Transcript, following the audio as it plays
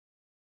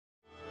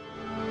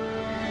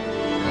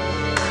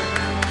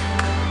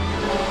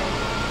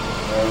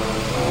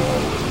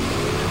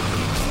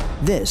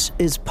This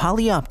is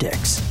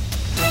Polyoptics,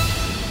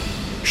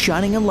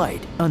 shining a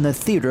light on the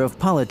theater of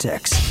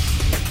politics.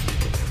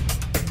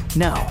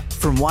 Now,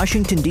 from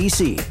Washington,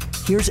 D.C.,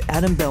 here's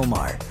Adam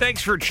Belmar.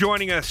 Thanks for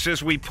joining us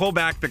as we pull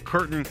back the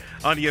curtain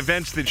on the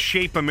events that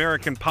shape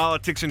American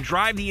politics and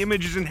drive the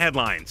images and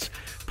headlines.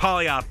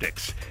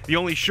 Polyoptics, the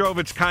only show of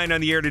its kind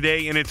on the air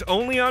today, and it's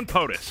only on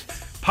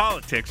POTUS,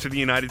 Politics of the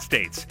United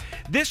States.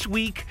 This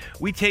week,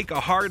 we take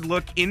a hard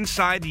look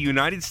inside the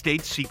United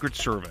States Secret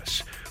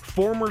Service.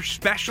 Former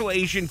Special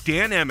Agent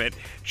Dan Emmett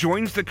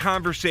joins the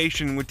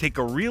conversation and would take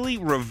a really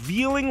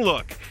revealing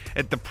look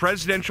at the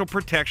Presidential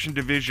Protection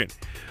Division.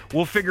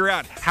 We'll figure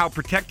out how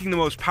protecting the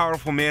most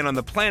powerful man on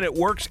the planet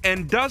works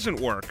and doesn't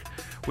work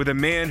with a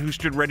man who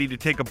stood ready to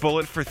take a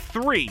bullet for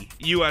 3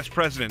 U.S.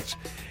 presidents.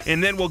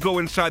 And then we'll go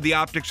inside the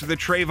optics of the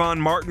Trayvon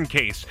Martin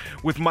case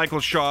with Michael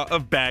Shaw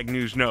of Bag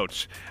News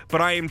Notes. But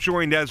I am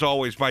joined, as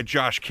always, by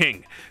Josh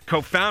King,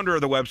 co-founder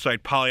of the website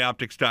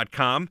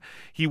polyoptics.com.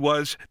 He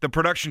was the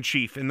production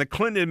chief in the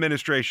Clinton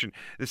administration,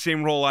 the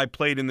same role I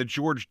played in the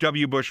George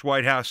W. Bush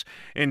White House.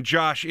 And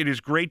Josh, it is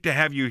great to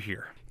have you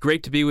here.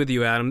 Great to be with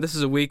you, Adam. This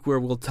is a week where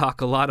we'll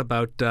talk a lot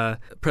about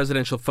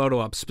presidential photo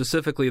ops,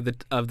 specifically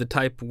of the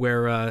type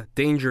where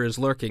danger is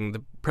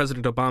lurking.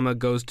 President Obama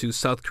goes to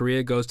South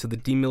Korea, goes to the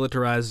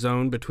demilitarized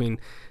zone between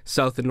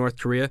South and North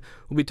Korea.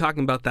 We'll be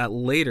talking about that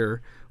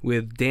later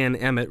with Dan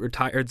Emmett,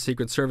 retired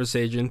Secret Service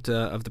agent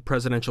of the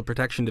Presidential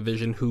Protection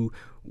Division, who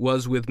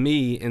was with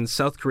me in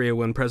South Korea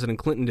when President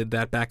Clinton did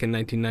that back in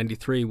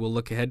 1993. We'll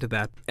look ahead to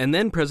that. And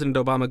then President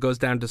Obama goes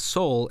down to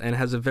Seoul and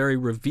has a very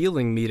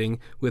revealing meeting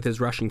with his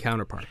Russian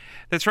counterpart.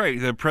 That's right.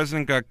 The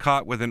president got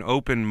caught with an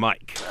open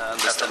mic.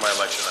 After my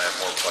election, I have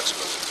more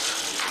flexibility.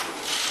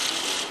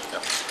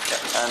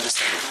 I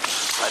understand.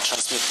 I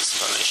transmit this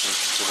information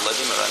to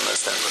Vladimir and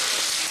stand with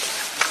me.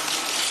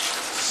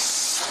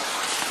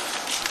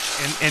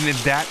 And in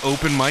that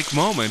open mic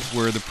moment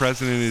where the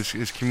president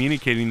is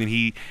communicating that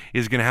he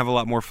is going to have a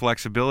lot more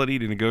flexibility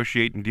to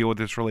negotiate and deal with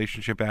this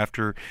relationship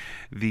after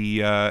the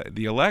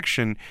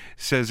election,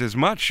 says as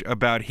much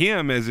about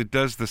him as it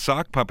does the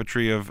sock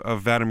puppetry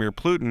of Vladimir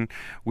Putin,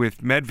 with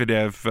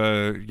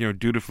Medvedev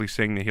dutifully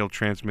saying that he'll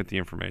transmit the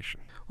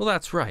information. Well,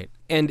 that's right.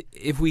 And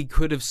if we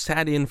could have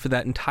sat in for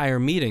that entire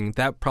meeting,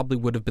 that probably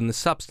would have been the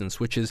substance,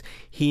 which is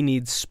he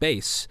needs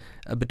space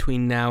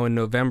between now and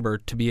November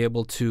to be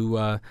able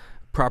to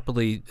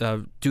properly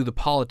do the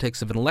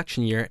politics of an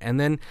election year. And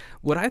then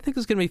what I think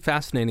is going to be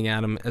fascinating,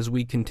 Adam, as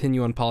we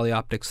continue on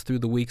Polyoptics through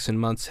the weeks and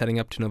months heading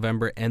up to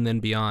November and then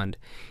beyond,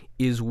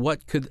 is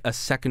what could a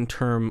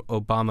second-term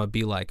Obama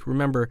be like?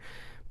 Remember,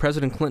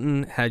 President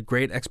Clinton had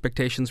great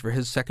expectations for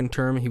his second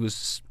term. He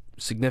was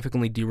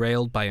significantly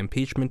derailed by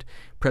impeachment.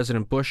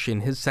 President Bush,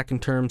 in his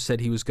second term, said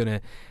he was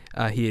going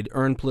to, he had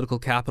earned political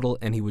capital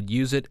and he would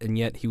use it, and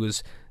yet he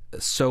was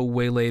so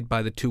waylaid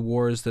by the 2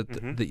 wars that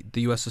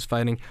the U.S. is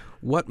fighting.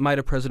 What might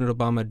a President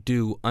Obama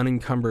do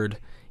unencumbered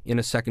in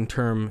a second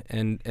term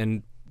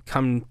and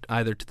come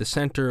either to the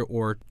center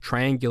or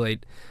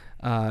triangulate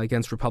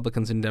against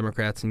Republicans and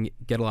Democrats and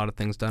get a lot of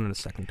things done in a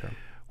second term?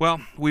 Well,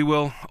 we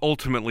will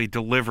ultimately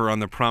deliver on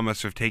the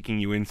promise of taking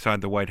you inside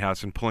the White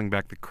House and pulling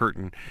back the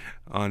curtain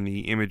on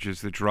the images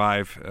that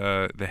drive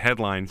the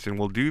headlines, and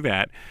we'll do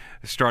that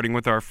starting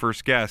with our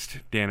first guest,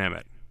 Dan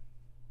Emmett.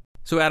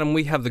 So, Adam,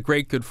 we have the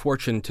great good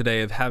fortune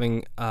today of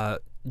having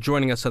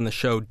joining us on the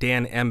show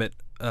Dan Emmett,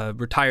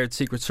 retired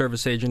Secret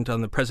Service agent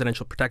on the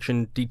Presidential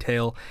Protection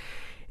Detail,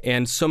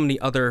 and so many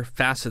other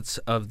facets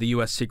of the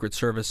U.S. Secret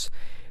Service.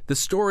 The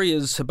story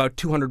is about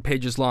 200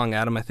 pages long,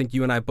 Adam. I think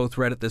you and I both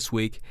read it this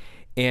week.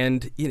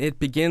 And it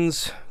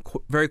begins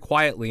very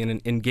quietly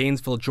in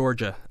Gainesville,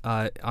 Georgia,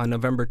 on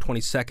November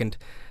 22nd,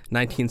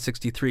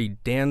 1963.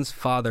 Dan's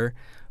father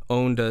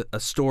owned a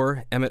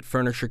store, Emmett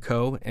Furniture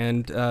Co.,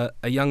 and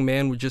a young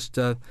man would just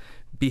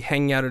be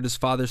hanging out at his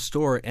father's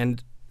store,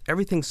 and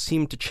everything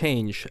seemed to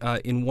change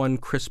in one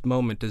crisp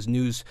moment as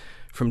news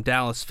from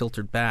Dallas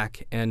filtered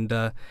back. And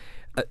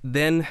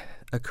then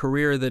a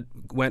career that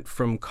went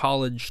from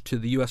college to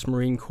the U.S.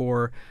 Marine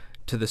Corps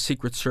to the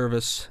Secret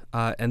Service,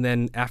 and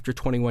then after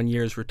 21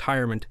 years,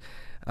 retirement,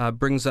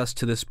 brings us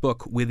to this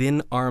book,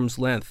 Within Arm's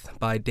Length,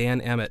 by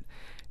Dan Emmett.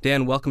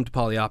 Dan, welcome to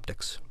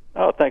Polyoptics.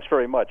 Oh, thanks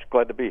very much.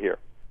 Glad to be here.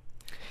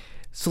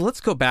 So let's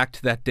go back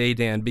to that day,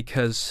 Dan,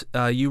 because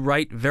you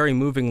write very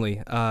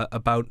movingly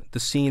about the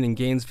scene in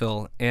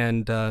Gainesville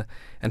and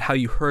how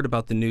you heard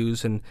about the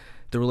news and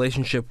the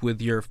relationship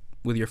with your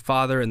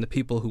father and the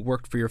people who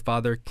worked for your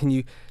father. Can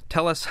you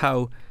tell us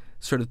how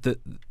sort of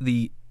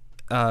the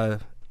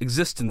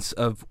existence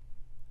of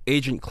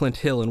Agent Clint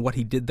Hill and what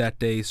he did that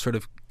day sort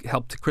of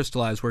helped to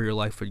crystallize where your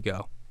life would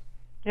go?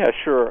 Yeah,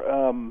 sure.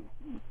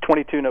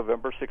 22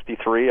 November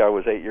 63, I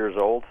was 8 years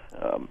old.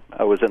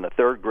 I was in the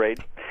 3rd grade.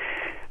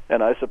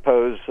 And I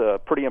suppose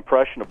pretty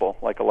impressionable,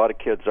 like a lot of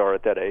kids are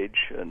at that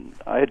age. And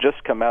I had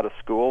just come out of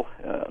school.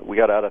 We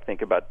got out, I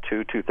think, about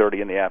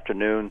 2:30 in the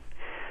afternoon,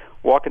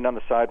 walking down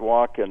the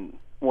sidewalk, and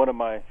one of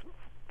my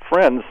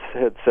friends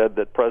had said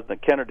that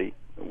President Kennedy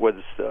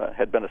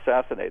had been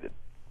assassinated.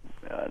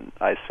 And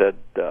I said,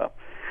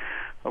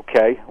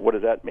 okay, what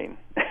does that mean?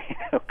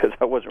 Because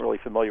I wasn't really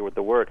familiar with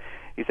the word.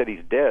 He said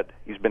he's dead.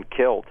 He's been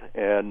killed.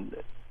 And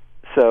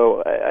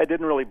so I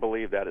didn't really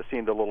believe that. It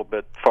seemed a little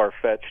bit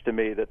far-fetched to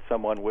me that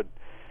someone would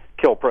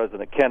kill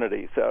President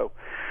Kennedy. So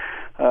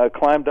I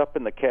climbed up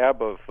in the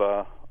cab of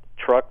a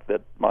truck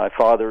that my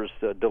father's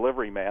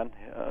delivery man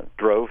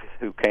drove,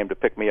 who came to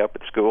pick me up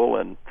at school,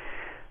 and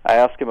I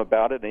asked him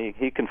about it, and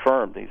he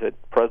confirmed. He said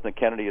President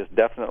Kennedy is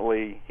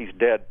definitely, he's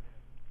dead.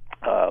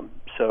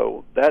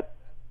 So that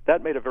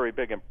made a very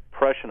big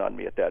impression on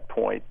me at that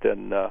point.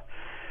 And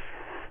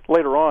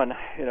later on,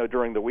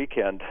 during the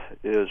weekend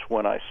is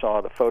when I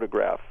saw the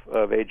photograph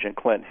of Agent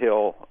Clint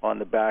Hill on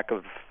the back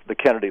of the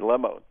Kennedy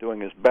limo,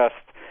 doing his best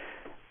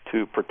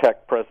to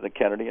protect President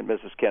Kennedy and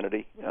Mrs.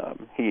 Kennedy.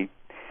 He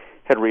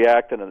had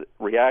reacted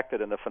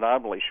in a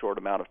phenomenally short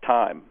amount of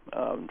time.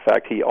 In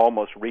fact, he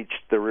almost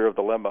reached the rear of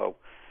the limo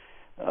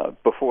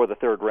before the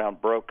third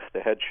round broke the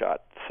headshot.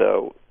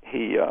 So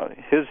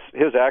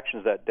his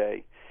actions that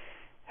day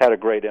had a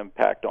great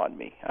impact on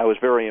me. I was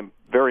very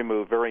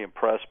moved, very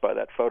impressed by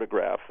that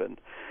photograph. And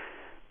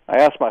I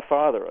asked my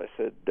father, I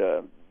said,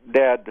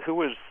 Dad,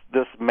 who is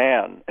this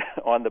man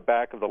on the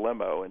back of the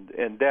limo?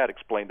 And Dad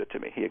explained it to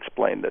me. He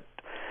explained that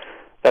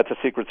that's a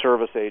Secret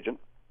Service agent.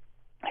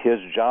 His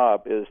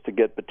job is to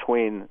get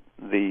between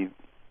the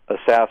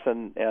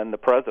assassin and the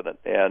president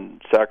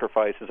and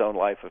sacrifice his own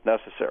life if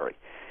necessary.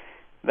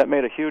 That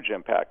made a huge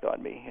impact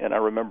on me, and I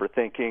remember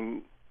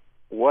thinking,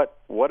 what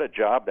a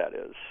job that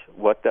is,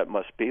 what that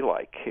must be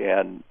like,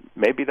 and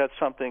maybe that's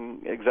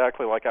something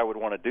exactly like I would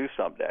want to do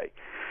someday.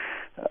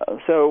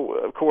 So,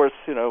 of course,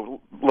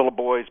 little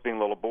boys being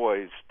little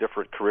boys,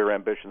 different career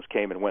ambitions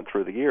came and went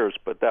through the years,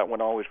 but that one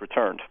always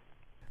returned.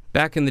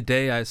 Back in the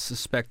day, I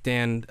suspect,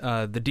 Dan,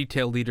 the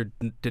detail leader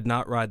did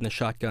not ride in the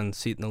shotgun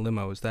seat in the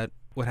limo. Is that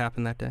what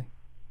happened that day?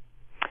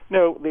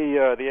 No,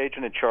 the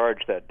agent in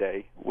charge that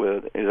day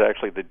is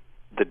actually the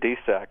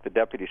DSAC, the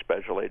Deputy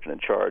Special Agent in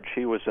charge.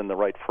 He was in the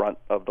right front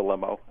of the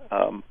limo.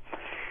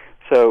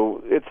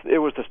 So it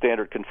was the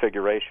standard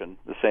configuration,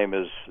 the same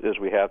as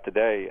we have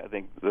today. I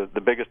think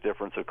the biggest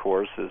difference, of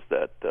course, is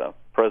that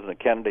President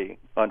Kennedy,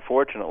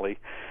 unfortunately,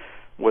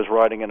 was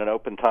riding in an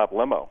open-top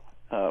limo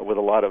with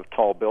a lot of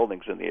tall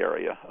buildings in the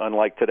area,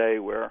 unlike today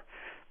where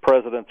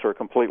presidents are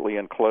completely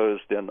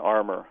enclosed in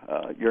armor.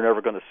 You're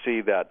never going to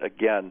see that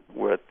again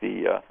with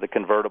the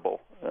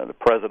convertible, the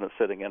president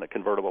sitting in a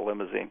convertible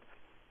limousine.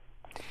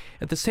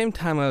 At the same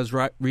time I was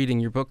reading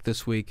your book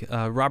this week,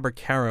 Robert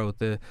Caro,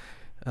 the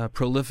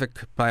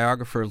prolific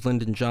biographer of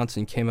Lyndon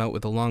Johnson, came out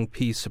with a long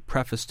piece, a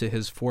preface to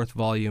his fourth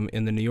volume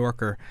in the New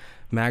Yorker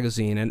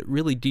magazine, and it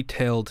really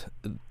detailed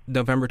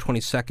November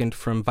 22nd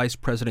from Vice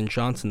President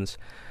Johnson's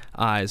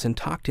eyes and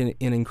talked in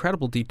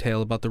incredible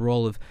detail about the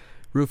role of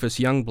Rufus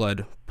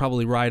Youngblood,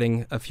 probably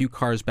riding a few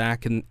cars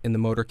back in the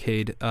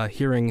motorcade,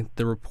 hearing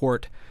the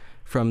report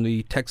from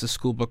the Texas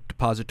School Book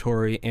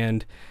Depository,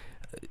 and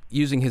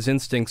using his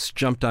instincts,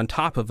 jumped on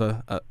top of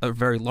a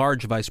very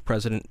large vice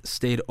president,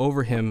 stayed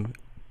over him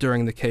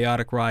during the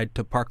chaotic ride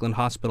to Parkland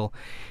Hospital.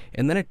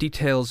 And then it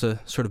details a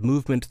sort of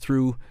movement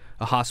through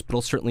a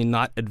hospital, certainly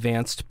not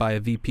advanced by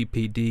a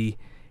VPPD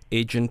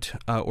agent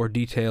or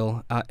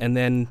detail, and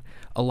then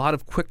a lot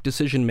of quick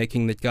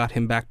decision-making that got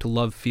him back to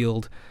Love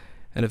Field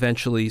and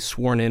eventually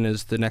sworn in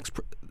as the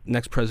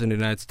next president of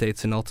the United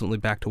States and ultimately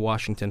back to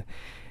Washington.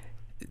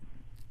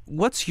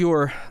 What's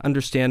your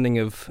understanding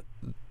of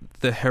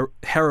the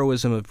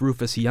heroism of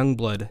Rufus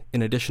Youngblood,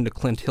 in addition to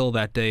Clint Hill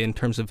that day, in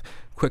terms of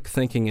quick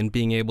thinking and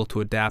being able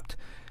to adapt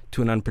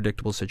to an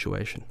unpredictable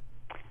situation?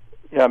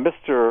 Yeah,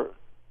 Mr.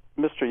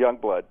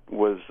 Youngblood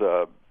was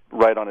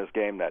right on his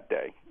game that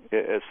day.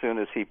 As soon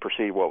as he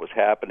perceived what was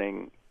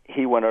happening,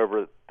 he went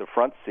over the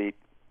front seat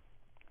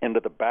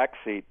into the back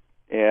seat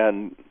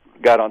and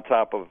got on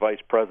top of Vice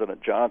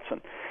President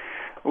Johnson,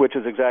 which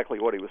is exactly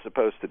what he was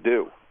supposed to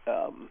do.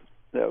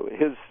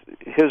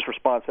 His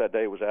response that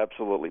day was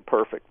absolutely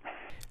perfect.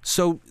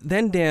 So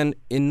then, Dan,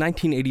 in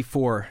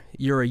 1984,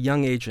 you're a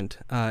young agent,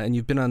 and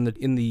you've been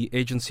in the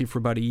agency for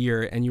about a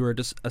year, and you were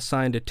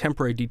assigned a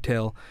temporary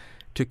detail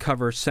to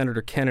cover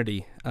Senator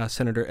Kennedy,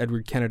 Senator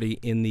Edward Kennedy,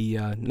 in the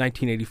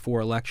 1984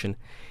 election.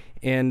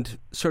 And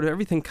sort of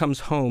everything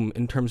comes home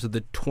in terms of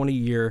the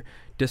 20-year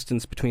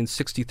distance between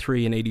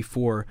 63 and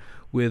 84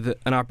 with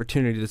an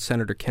opportunity that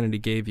Senator Kennedy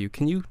gave you.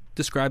 Can you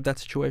describe that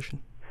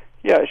situation?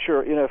 Yeah,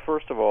 sure.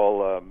 First of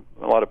all,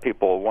 a lot of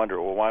people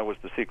wonder, well, why was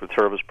the Secret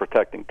Service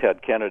protecting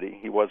Ted Kennedy?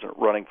 He wasn't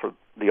running for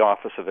the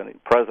office of any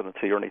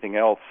presidency or anything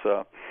else.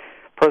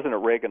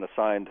 President Reagan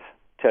assigned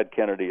Ted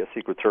Kennedy a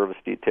Secret Service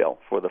detail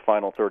for the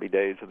final 30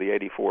 days of the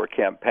 84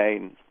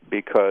 campaign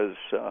because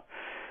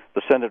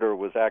the senator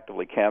was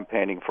actively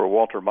campaigning for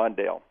Walter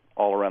Mondale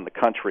all around the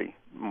country,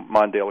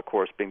 Mondale, of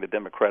course, being the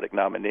Democratic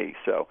nominee.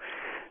 So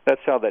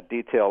that's how that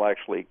detail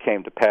actually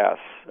came to pass.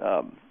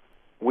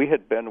 We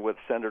had been with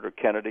Senator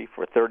Kennedy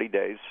for 30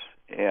 days,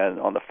 and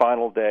on the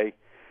final day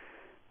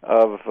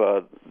of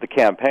the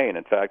campaign,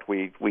 in fact,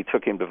 we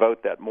took him to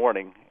vote that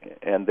morning,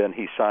 and then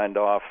he signed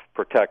off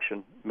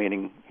protection,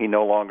 meaning he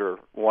no longer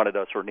wanted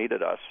us or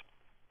needed us.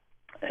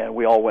 and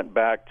we all went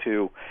back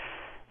to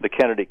the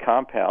Kennedy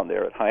compound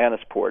there at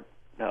Hyannisport.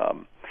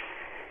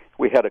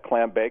 We had a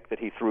clam bake that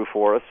he threw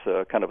for us,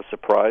 kind of a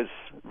surprise.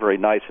 Very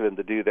nice of him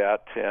to do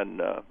that. And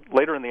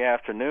later in the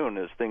afternoon,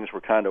 as things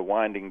were kind of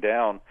winding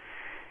down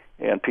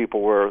and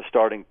people were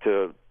starting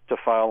to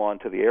file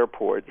onto the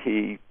airport,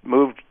 he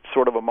moved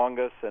sort of among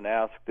us and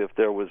asked if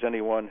there was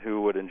anyone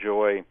who would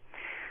enjoy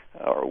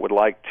or would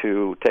like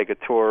to take a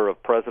tour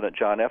of President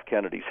John F.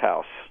 Kennedy's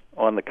house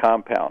on the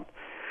compound.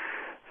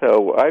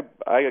 So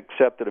I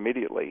accepted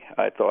immediately.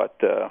 I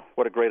thought,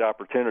 what a great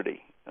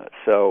opportunity.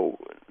 So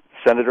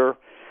Senator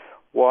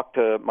walked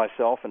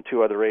myself and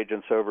two other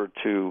agents over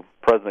to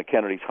President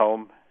Kennedy's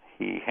home.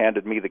 He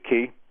handed me the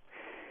key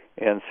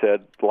and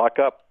said, "Lock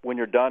up when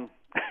you're done,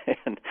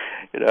 and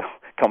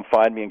come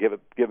find me and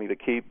give me the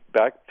key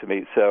back to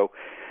me." So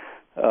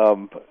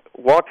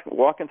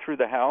walking through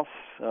the house,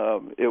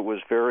 it was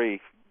very,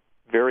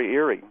 very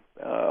eerie.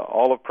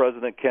 All of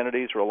President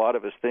Kennedy's, or a lot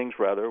of his things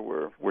rather,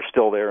 were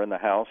still there in the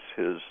house.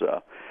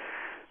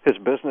 His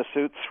business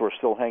suits were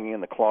still hanging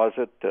in the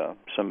closet.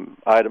 Some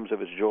items of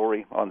his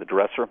jewelry on the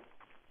dresser.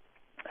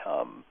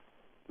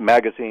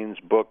 Magazines,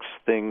 books,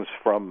 things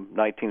from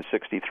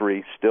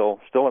 1963 still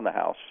in the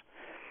house.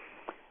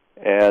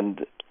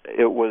 And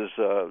it was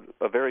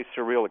a very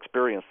surreal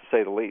experience, to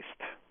say the least.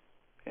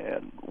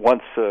 And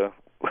once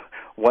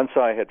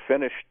I had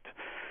finished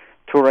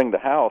touring the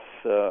house,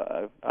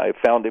 I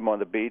found him on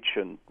the beach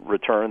and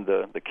returned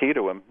the key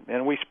to him.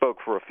 And we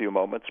spoke for a few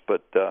moments,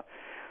 but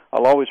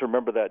I'll always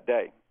remember that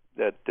day.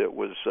 That it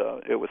was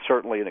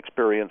certainly an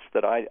experience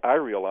that I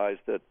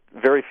realized that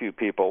very few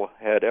people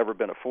had ever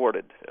been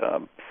afforded,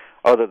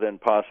 other than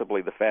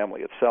possibly the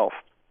family itself.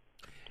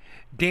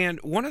 Dan,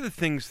 one of the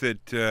things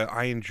that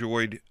I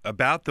enjoyed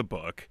about the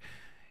book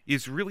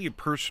is really a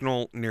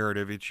personal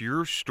narrative. It's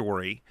your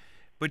story,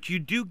 but you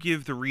do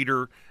give the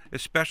reader,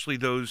 especially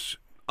those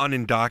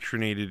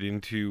unindoctrinated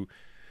into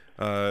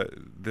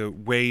the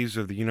ways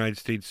of the United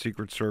States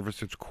Secret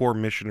Service, its core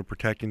mission of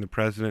protecting the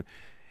president,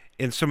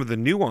 and some of the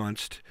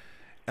nuanced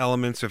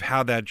elements of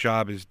how that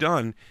job is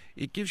done.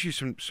 It gives you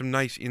some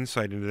nice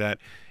insight into that.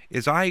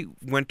 As I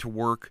went to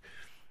work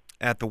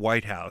at the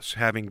White House,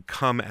 having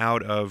come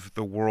out of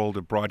the world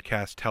of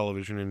broadcast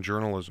television and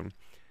journalism,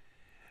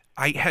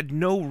 I had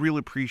no real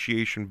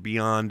appreciation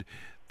beyond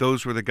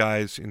those were the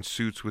guys in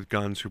suits with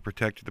guns who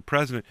protected the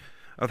president,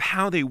 of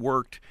how they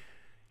worked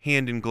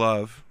hand in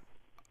glove,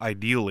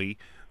 ideally,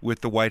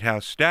 with the White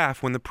House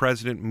staff when the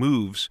president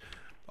moves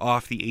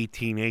off the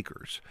 18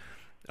 acres.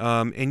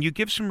 And you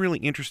give some really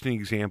interesting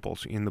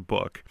examples in the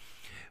book.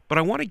 But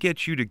I want to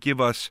get you to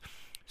give us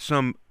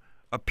some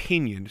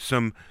opinion,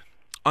 some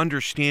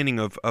understanding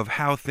of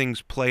how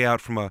things play out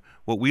from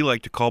what we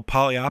like to call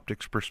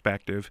polyoptics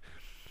perspective,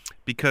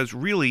 because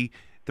really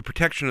the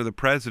protection of the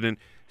president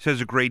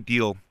says a great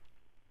deal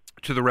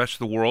to the rest of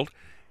the world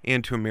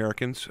and to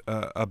Americans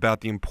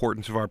about the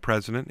importance of our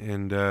president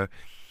and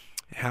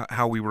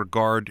how we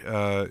regard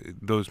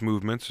those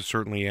movements,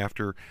 certainly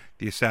after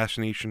the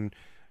assassination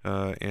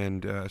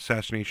and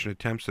assassination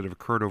attempts that have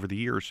occurred over the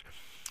years.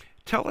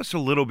 Tell us a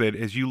little bit,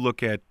 as you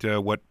look at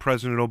what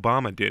President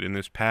Obama did in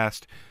this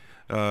past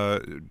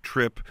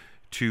trip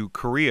to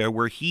Korea,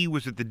 where he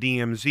was at the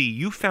DMZ.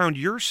 You found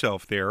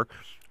yourself there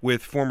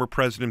with former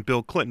President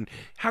Bill Clinton.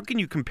 How can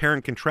you compare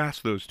and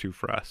contrast those two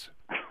for us?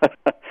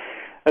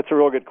 That's a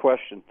real good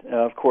question.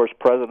 Of course,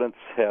 presidents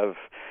have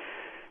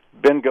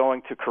been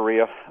going to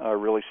Korea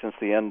really since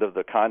the end of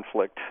the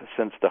conflict,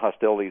 since the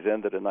hostilities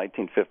ended in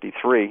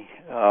 1953.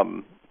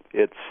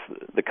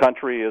 The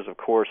country is, of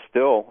course,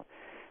 still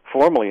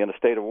formally in a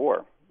state of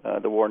war.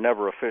 The war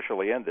never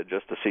officially ended,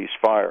 just a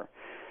ceasefire.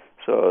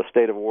 So a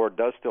state of war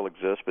does still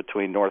exist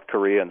between North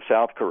Korea and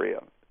South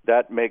Korea.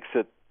 That makes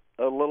it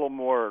a little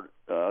more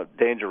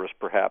dangerous,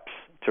 perhaps,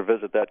 to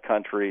visit that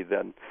country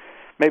than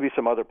maybe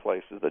some other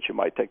places that you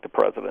might take the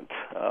president.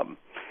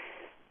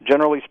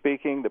 Generally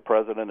speaking, the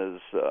president is,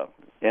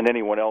 and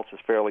anyone else is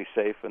fairly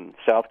safe in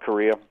South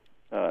Korea.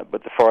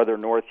 But the farther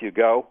north you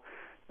go,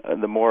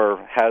 the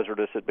more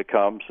hazardous it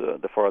becomes,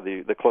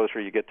 the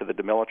closer you get to the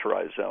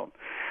demilitarized zone.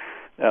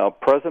 Now,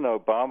 President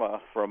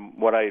Obama, from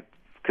what I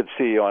could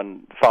see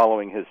on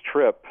following his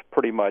trip,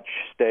 pretty much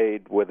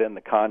stayed within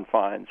the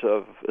confines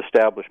of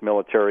established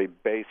military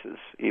bases,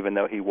 even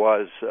though he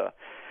was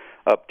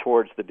up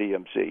towards the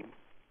DMZ.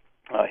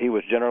 He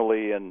was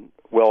generally in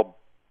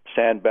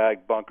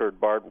sandbagged, bunkered,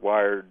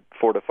 barbed-wired,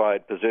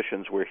 fortified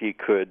positions where he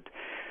could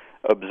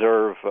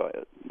observe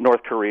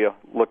North Korea,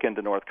 look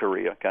into North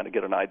Korea, kind of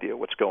get an idea of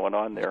what's going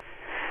on there.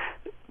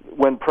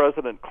 When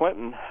President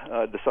Clinton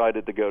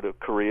decided to go to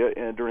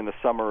Korea during the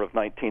summer of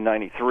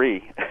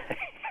 1993,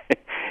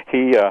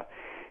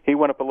 he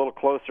went up a little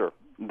closer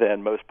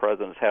than most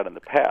presidents had in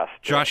the past.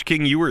 Josh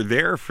King, you were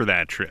there for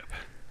that trip.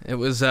 It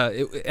was,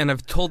 and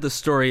I've told this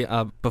story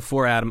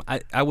before, Adam.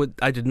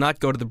 I did not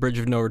go to the Bridge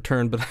of No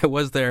Return, but I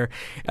was there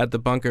at the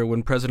bunker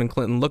when President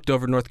Clinton looked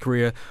over North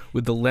Korea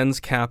with the lens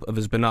cap of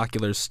his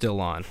binoculars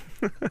still on.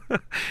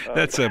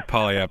 That's a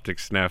polyoptic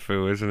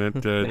snafu, isn't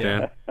it,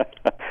 Dan?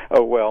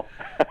 Oh, well.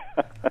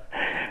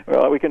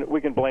 Well, we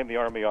can blame the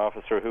Army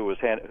officer who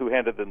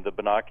handed them the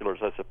binoculars,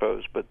 I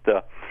suppose. But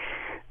the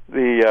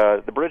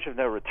Bridge of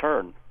No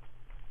Return,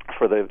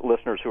 for the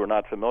listeners who are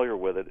not familiar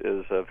with it,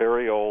 is a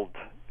very old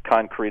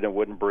concrete and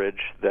wooden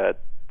bridge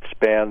that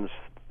spans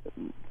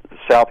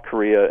South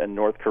Korea and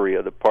North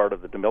Korea, the part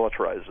of the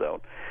demilitarized zone.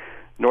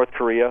 North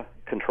Korea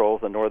controls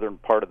the northern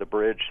part of the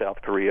bridge.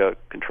 South Korea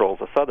controls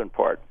the southern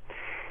part.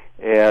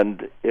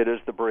 And it is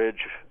the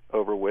bridge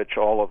over which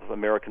all of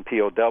American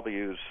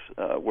POWs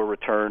were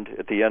returned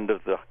at the end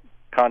of the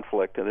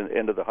conflict and the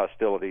end of the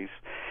hostilities.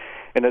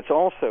 And it's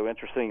also,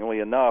 interestingly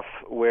enough,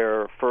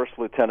 where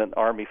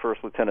Army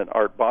First Lieutenant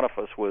Art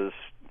Boniface was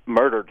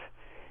murdered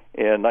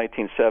in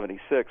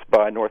 1976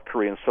 by North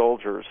Korean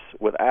soldiers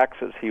with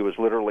axes. He was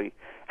literally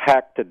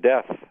hacked to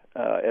death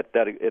at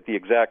the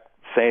exact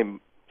same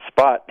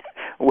spot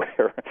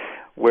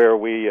where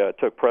we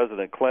took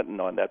President Clinton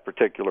on that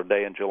particular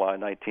day in July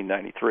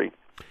 1993.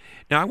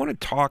 Now, I want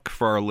to talk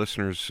for our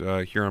listeners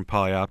here on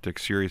PolyOptics,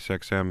 Sirius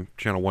XM,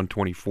 Channel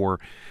 124,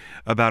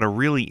 about a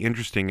really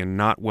interesting and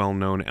not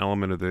well-known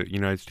element of the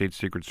United States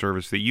Secret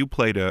Service that you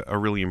played a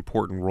really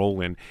important role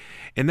in,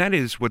 and that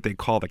is what they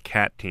call the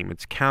CAT team.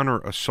 It's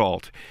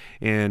counter-assault,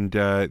 and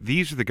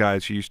these are the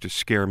guys who used to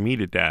scare me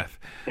to death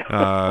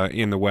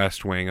in the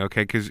West Wing,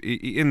 okay? Because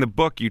in the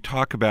book, you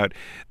talk about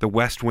the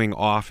West Wing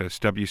office,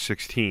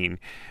 W16.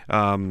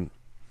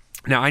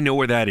 Now, I know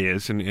where that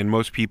is, and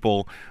most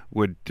people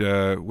would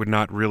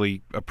not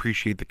really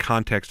appreciate the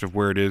context of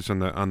where it is on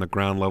the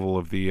ground level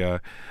of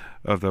the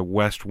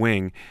West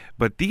Wing.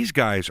 But these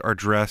guys are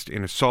dressed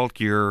in assault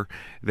gear.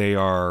 They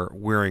are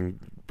wearing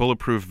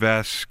bulletproof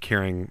vests,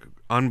 carrying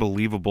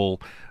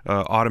unbelievable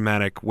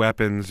automatic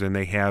weapons, and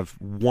they have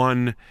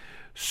one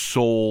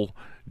sole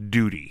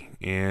duty.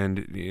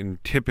 And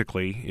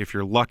typically, if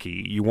you're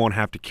lucky, you won't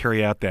have to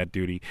carry out that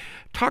duty.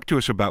 Talk to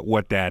us about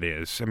what that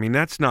is. I mean,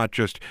 that's not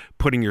just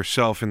putting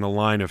yourself in the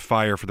line of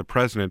fire for the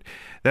president.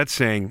 That's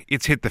saying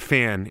it's hit the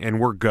fan and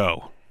we're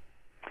go.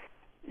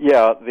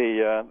 Yeah,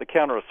 the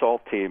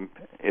counter-assault team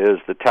is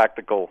the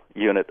tactical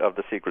unit of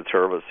the Secret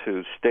Service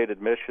whose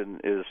stated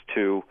mission is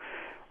to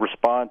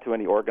respond to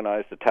any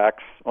organized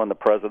attacks on the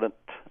president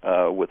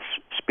with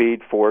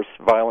speed, force,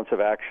 violence of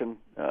action.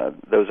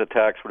 Those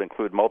attacks would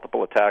include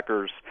multiple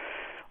attackers,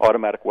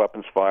 automatic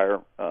weapons fire,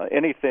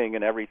 anything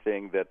and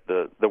everything that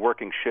the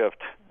working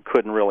shift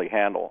couldn't really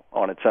handle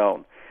on its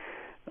own.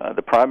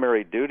 The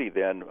primary duty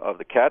then of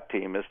the CAT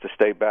team is to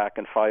stay back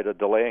and fight a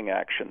delaying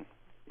action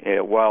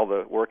while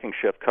the working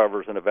shift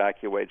covers and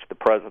evacuates the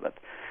president.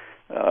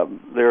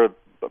 They're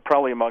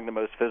probably among the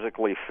most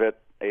physically fit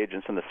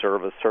agents in the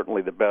service,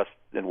 certainly the best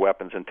in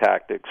weapons and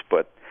tactics,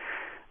 but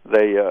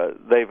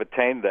they've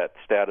attained that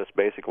status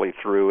basically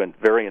through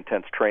very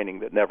intense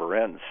training that never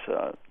ends.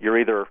 You're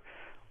either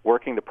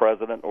working the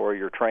president or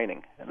you're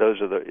training.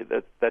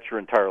 That's your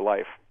entire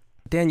life.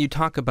 Dan, you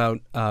talk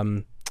about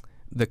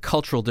the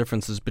cultural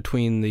differences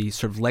between the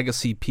sort of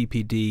legacy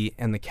PPD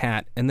and the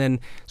CAT, and then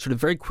sort of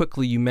very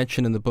quickly you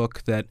mentioned in the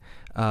book that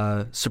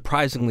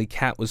surprisingly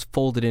CAT was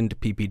folded into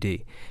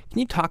PPD. Can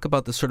you talk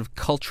about the sort of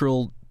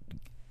cultural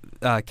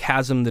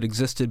chasm that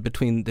existed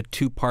between the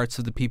two parts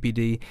of the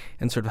PPD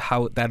and sort of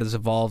how that has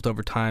evolved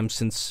over time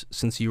since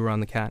you were on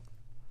the CAT?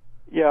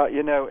 Yeah,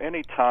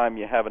 any time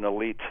you have an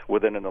elite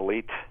within an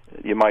elite,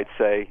 you might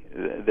say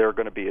there are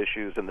going to be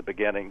issues in the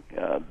beginning.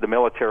 The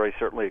military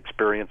certainly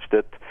experienced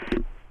it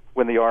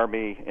when the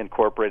Army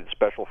incorporated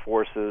Special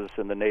Forces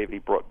and the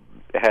Navy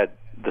had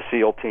the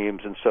SEAL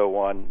teams and so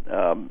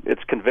on.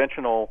 It's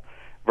conventional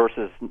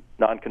versus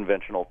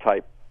non-conventional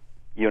type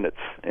units.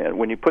 And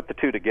when you put the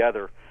two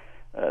together,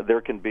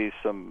 there can be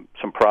some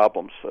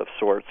problems of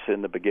sorts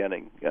in the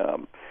beginning.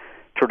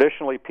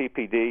 Traditionally,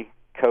 PPD,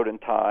 coat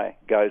and tie,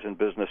 guys in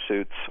business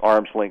suits,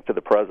 arms linked to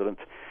the president.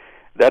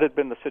 That had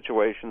been the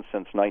situation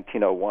since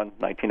 1901,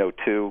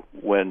 1902,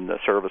 when the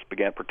service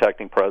began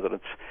protecting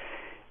presidents.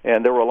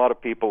 And there were a lot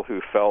of people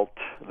who felt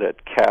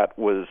that CAT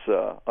was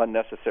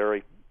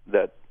unnecessary,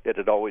 that it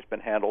had always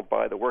been handled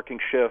by the working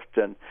shift,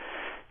 and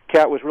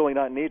CAT was really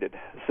not needed.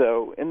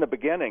 So in the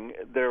beginning,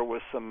 there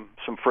was some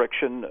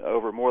friction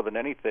over, more than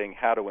anything,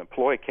 how to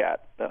employ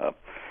CAT.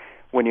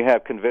 When you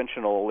have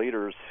conventional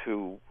leaders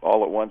who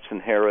all at once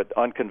inherit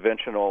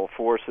unconventional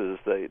forces,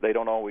 they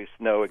don't always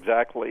know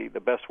exactly the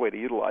best way to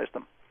utilize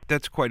them.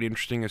 That's quite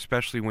interesting,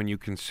 especially when you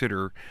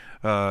consider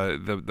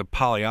the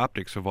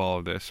polyoptics of all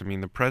of this. I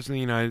mean, the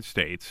President of the United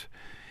States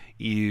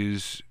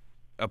is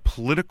a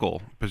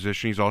political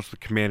position. He's also the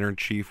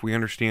commander-in-chief. We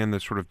understand the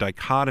sort of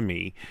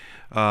dichotomy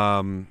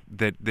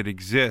that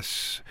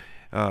exists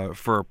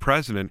for a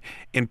president.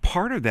 And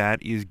part of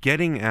that is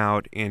getting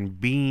out and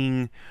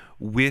being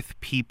with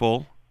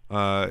people,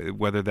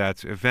 whether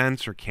that's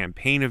events or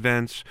campaign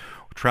events,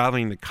 or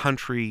traveling the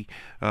country,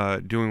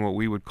 doing what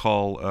we would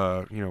call,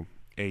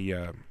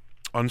 a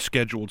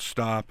unscheduled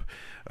stop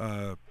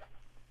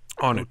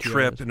on a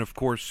trip. And of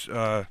course,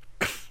 the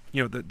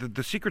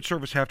Secret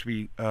Service have to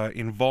be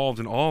involved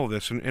in all of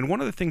this. And one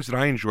of the things that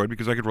I enjoyed,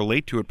 because I could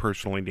relate to it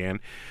personally, Dan,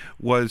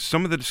 was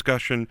some of the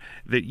discussion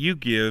that you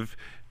give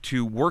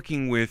to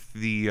working with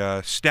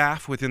the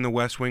staff within the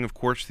West Wing, of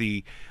course,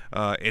 the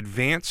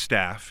advanced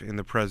staff in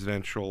the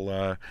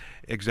presidential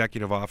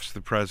executive office of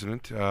the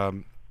president.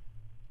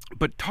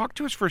 But talk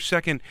to us for a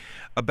second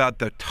about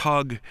the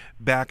tug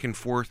back and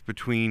forth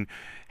between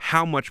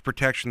how much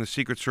protection the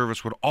Secret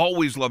Service would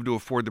always love to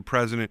afford the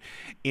president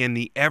and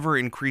the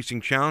ever-increasing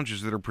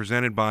challenges that are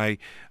presented by,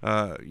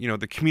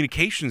 the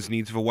communications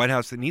needs of a White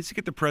House that needs to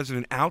get the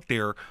president out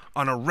there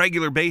on a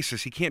regular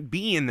basis. He can't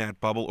be in that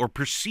bubble or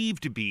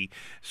perceived to be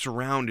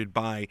surrounded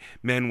by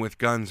men with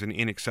guns and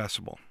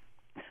inaccessible.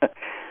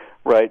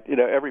 Right.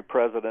 Every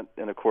president,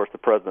 and of course the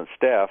president's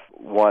staff,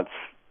 wants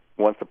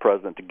the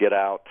president to get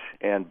out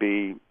and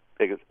be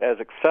as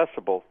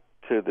accessible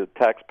to the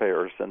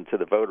taxpayers and to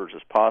the voters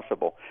as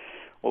possible.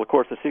 Well, of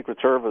course, the Secret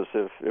Service,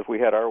 if we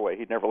had our way,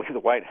 he'd never leave the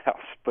White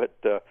House, but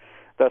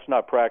that's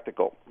not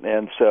practical.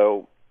 And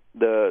so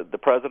the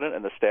president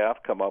and the staff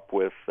come up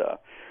with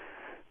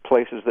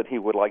places that he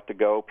would like to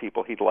go,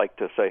 people he'd like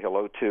to say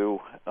hello to,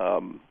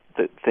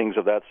 things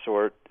of that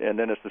sort. And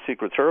then it's the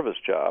Secret Service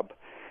job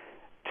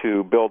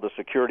to build a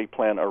security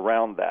plan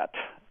around that.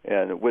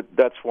 And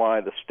that's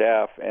why the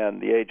staff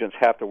and the agents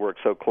have to work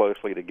so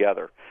closely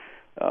together.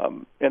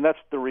 And that's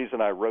the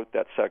reason I wrote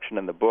that section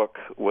in the book,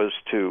 was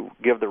to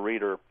give the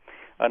reader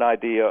an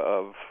idea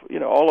of,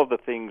 all of the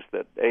things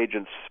that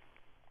agents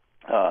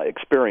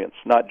experience,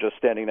 not just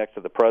standing next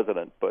to the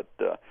president, but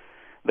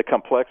the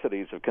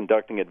complexities of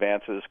conducting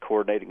advances,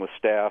 coordinating with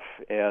staff,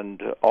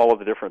 and all of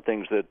the different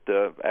things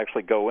that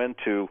actually go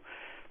into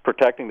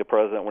protecting the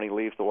president when he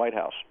leaves the White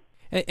House.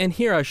 And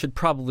here I should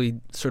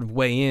probably sort of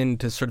weigh in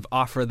to sort of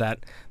offer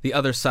that the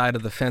other side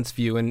of the fence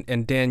view.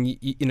 And Dan,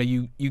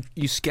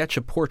 you sketch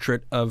a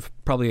portrait of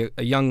probably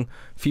a young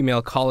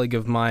female colleague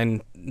of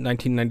mine,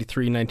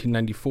 1993,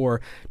 1994.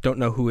 Don't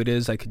know who it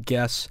is. I could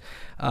guess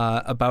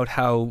about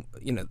how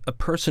a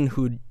person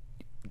who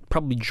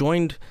probably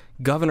joined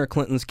Governor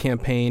Clinton's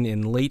campaign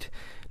in late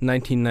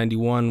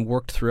 1991,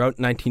 worked throughout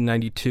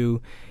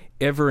 1992,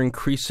 ever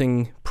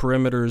increasing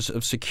perimeters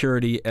of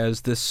security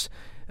as this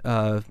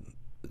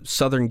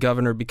Southern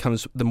governor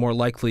becomes the more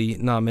likely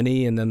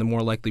nominee, and then the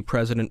more likely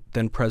president,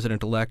 then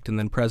president-elect, and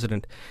then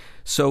president.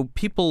 So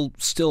people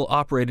still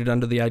operated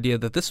under the idea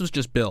that this was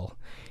just Bill,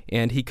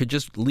 and he could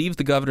just leave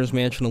the governor's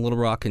mansion in Little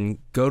Rock and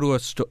go to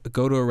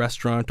a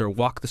restaurant or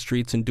walk the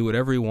streets and do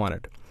whatever he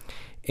wanted.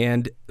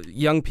 And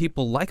young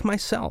people like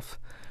myself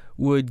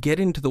would get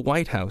into the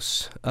White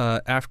House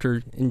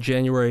in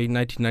January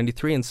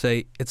 1993 and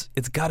say,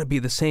 it's got to be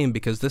the same,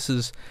 because this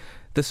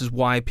is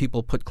why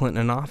people put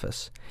Clinton in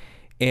office.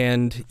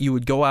 And you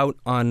would go out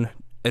on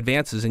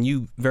advances, and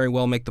you very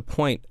well make the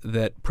point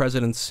that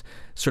presidents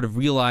sort of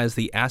realize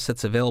the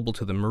assets available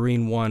to them,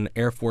 Marine One,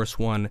 Air Force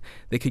One.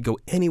 They could go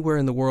anywhere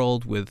in the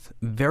world with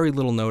very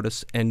little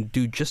notice and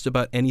do just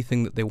about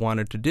anything that they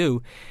wanted to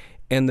do.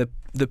 And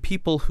the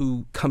people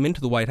who come into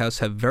the White House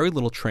have very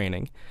little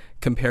training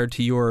compared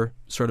to your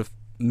sort of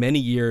many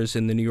years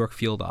in the New York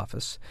field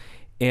office,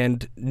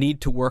 and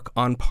need to work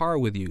on par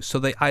with you. So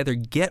they either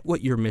get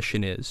what your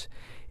mission is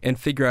and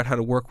figure out how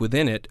to work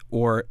within it,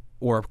 or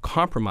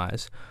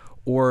compromise,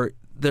 or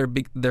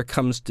there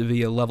comes to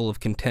be a level of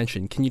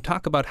contention. Can you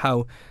talk about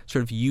how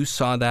sort of you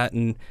saw that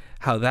and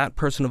how that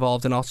person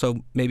evolved, and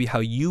also maybe how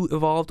you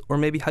evolved, or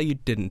maybe how you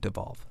didn't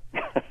evolve?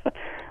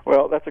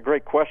 Well, that's a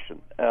great question.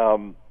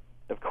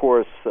 Of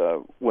course,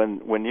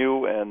 when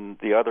you and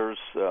the others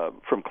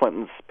from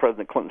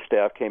President Clinton's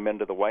staff came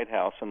into the White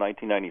House in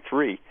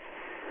 1993,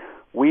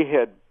 we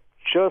had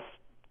just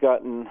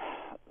gotten...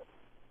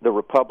 The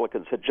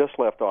Republicans had just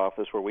left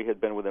office, where we had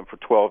been with them for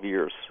 12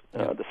 years,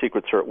 the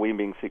Secret Service, we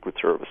being Secret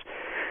Service.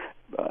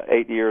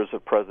 8 years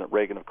of President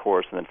Reagan, of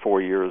course, and then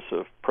 4 years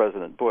of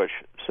President Bush.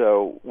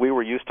 So we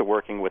were used to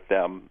working with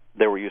them.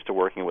 They were used to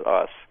working with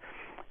us.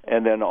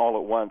 And then all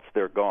at once,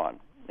 they're gone.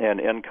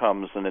 And in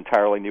comes an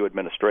entirely new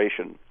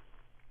administration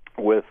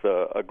with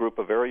a group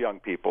of very young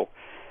people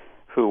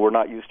who were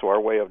not used to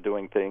our way of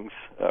doing things.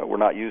 We're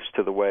not used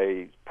to the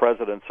way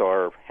presidents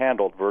are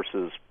handled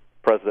versus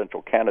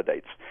presidential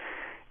candidates.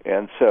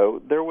 And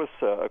so there was,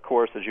 of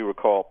course, as you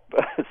recall,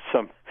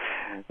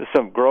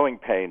 some growing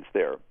pains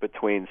there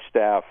between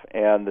staff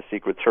and the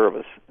Secret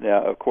Service.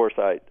 Now, of course,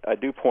 I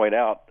do point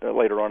out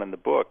later on in the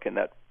book, in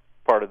that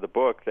part of the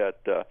book,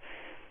 that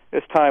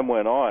as time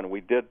went on,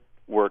 we did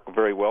work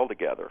very well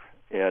together.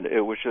 And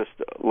it was just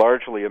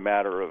largely a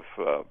matter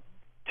of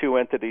two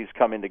entities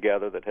coming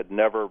together that had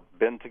never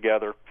been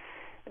together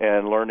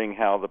and learning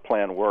how the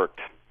plan worked.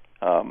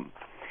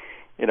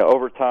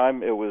 Over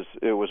time, it was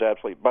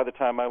absolutely. By the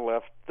time I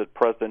left the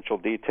presidential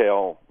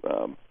detail,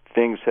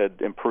 things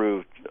had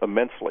improved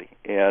immensely.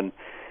 And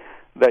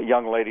that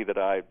young lady that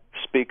I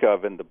speak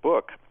of in the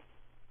book,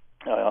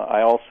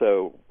 I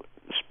also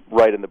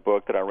write in the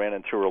book that I ran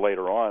into her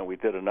later on. We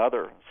did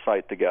another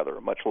site together,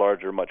 a much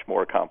larger, much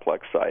more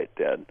complex site,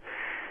 and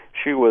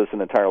she was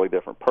an entirely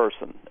different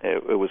person.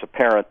 It was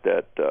apparent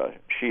that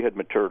she had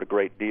matured a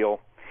great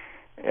deal,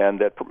 and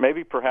that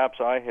maybe perhaps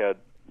I had,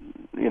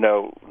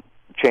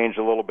 changed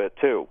a little bit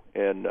too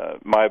in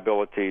my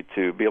ability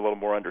to be a little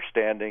more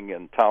understanding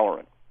and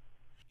tolerant.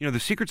 You know, the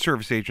Secret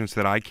Service agents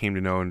that I came to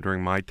know and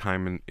during my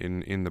time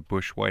in the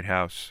Bush White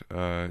House,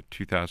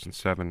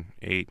 2007,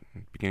 8,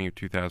 beginning of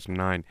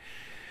 2009,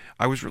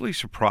 I was really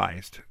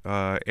surprised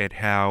at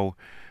how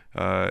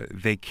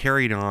they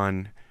carried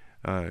on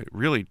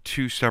really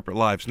two separate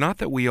lives. Not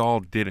that we all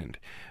didn't,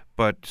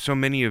 but so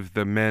many of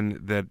the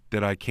men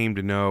that I came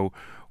to know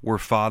were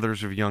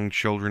fathers of young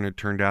children. It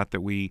turned out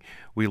that we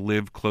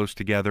lived close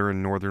together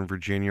in Northern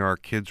Virginia. Our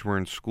kids were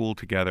in school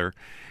together.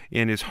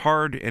 And as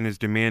hard and as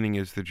demanding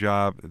as the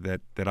job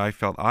that I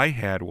felt I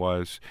had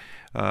was,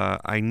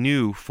 I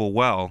knew full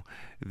well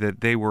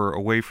that they were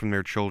away from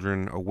their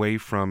children, away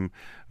from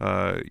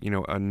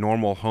a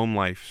normal home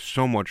life,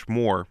 so much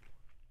more.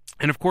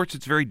 And of course,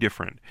 it's very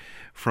different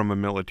from a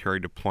military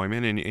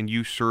deployment. And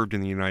you served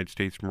in the United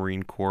States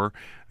Marine Corps.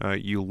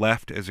 You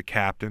left as a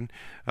captain.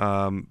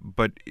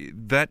 But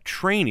that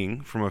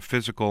training from a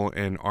physical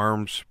and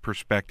arms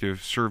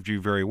perspective served you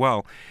very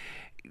well.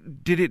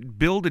 Did it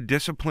build a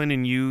discipline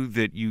in you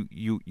that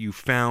you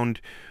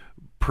found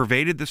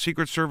pervaded the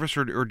Secret Service,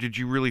 or did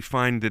you really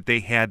find that they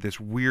had this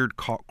weird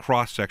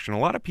cross-section? A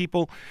lot of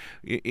people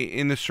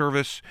in the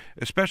service,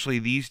 especially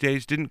these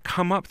days, didn't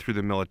come up through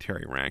the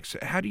military ranks.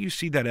 How do you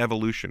see that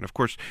evolution? Of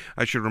course,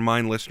 I should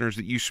remind listeners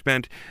that you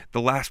spent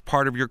the last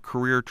part of your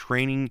career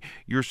training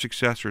your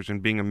successors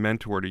and being a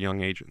mentor to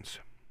young agents.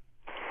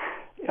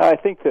 I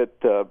think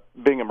that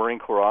being a Marine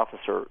Corps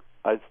officer,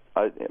 I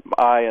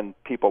and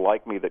people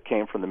like me that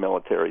came from the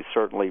military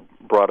certainly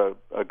brought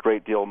a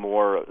great deal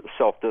more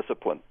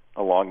self-discipline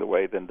along the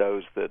way than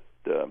those that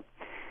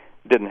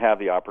didn't have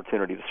the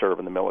opportunity to serve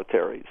in the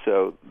military.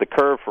 So the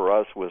curve for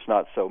us was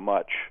not so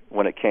much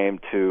when it came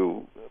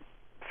to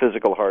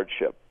physical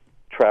hardship,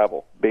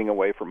 travel, being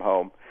away from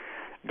home,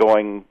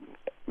 going,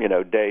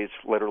 days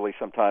literally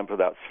sometimes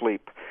without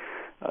sleep.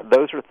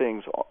 Those are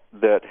things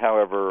that,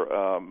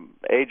 however,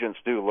 agents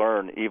do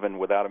learn even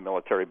without a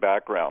military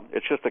background.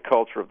 It's just the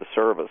culture of the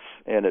service,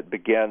 and it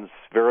begins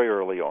very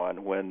early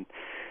on when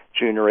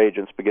junior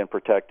agents begin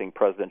protecting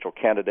presidential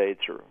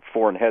candidates or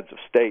foreign heads of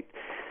state.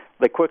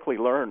 They quickly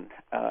learn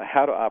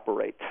how to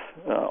operate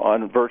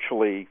on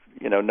virtually,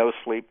 no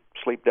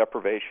sleep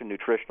deprivation,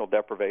 nutritional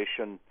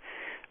deprivation,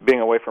 being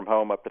away from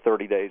home up to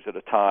 30 days at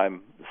a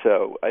time.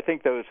 So I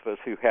think those of us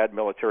who had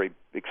military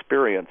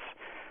experience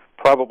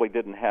probably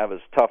didn't have as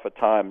tough a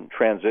time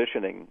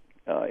transitioning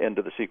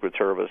into the Secret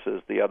Service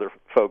as the other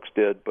folks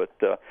did, but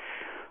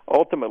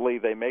ultimately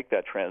they make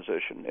that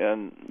transition,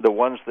 and the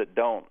ones that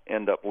don't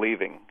end up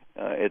leaving.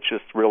 It's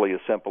just really as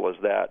simple as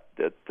that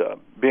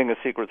being a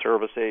Secret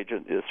Service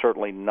agent is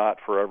certainly not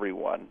for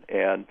everyone,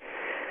 and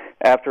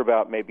after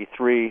about maybe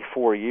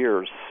 3-4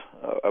 years,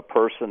 a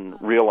person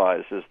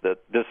realizes that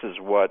this is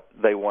what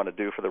they want to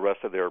do for the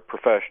rest of their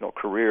professional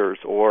careers,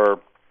 or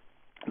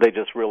they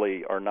just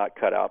really are not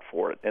cut out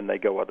for it, and they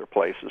go other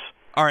places.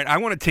 All right, I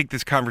want to take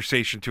this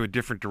conversation to a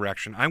different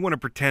direction. I want to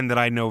pretend that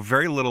I know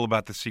very little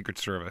about the Secret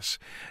Service,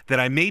 that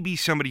I may be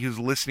somebody who's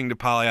listening to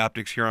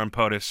Polyoptics here on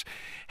POTUS,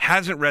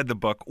 hasn't read the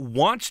book,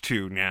 wants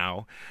to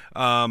now,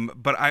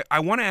 but I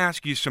want to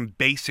ask you some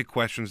basic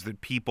questions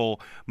that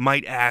people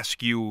might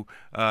ask you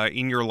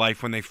in your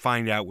life when they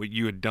find out what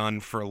you had done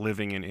for a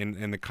living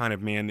and the kind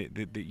of man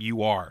that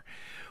you are.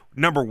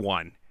 Number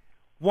one,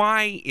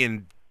 why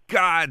in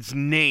God's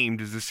name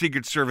does the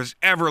Secret Service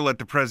ever let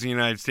the President of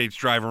the United States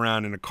drive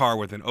around in a car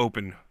with an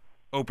open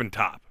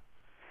top?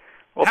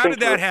 Well, how did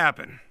that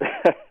happen?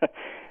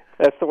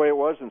 That's the way it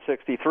was in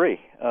 '63.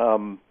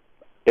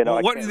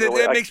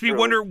 That makes me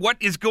wonder what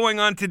is going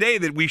on today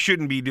that we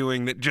shouldn't be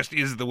doing that just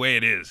is the way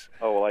it is.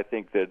 Oh, well, I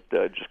think that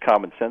just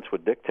common sense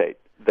would dictate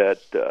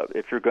that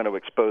if you're going to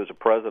expose a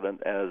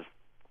president as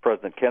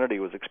President Kennedy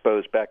was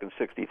exposed back in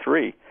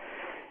 '63,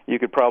 you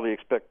could probably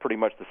expect pretty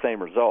much the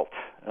same result.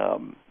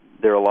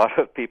 There are a lot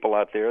of people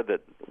out there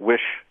that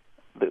wish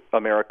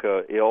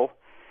America ill,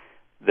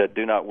 that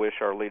do not wish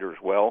our leaders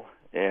well,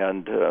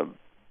 and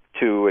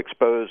to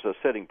expose a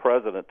sitting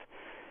president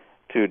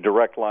to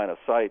direct line of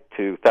sight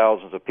to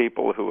thousands of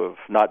people who have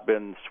not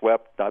been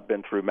swept, not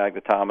been through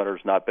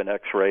magnetometers, not been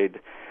x-rayed,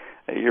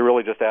 you're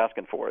really just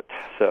asking for it.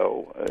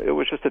 So it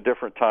was just a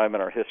different time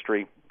in our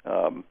history.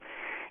 And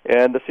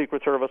the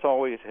Secret Service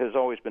has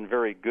always been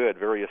very good,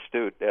 very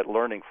astute at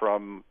learning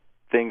from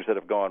things that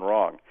have gone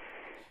wrong.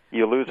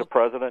 You lose a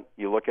president,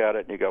 you look at it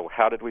and you go,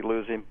 how did we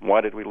lose him?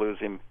 Why did we lose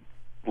him?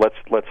 Let's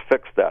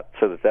fix that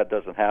so that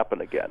doesn't happen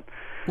again.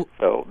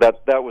 So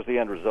that was the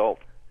end result.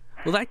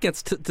 Well, that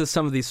gets to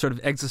some of these sort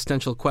of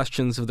existential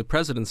questions of the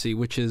presidency,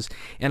 which is,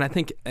 and I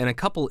think in a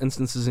couple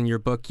instances in your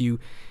book, you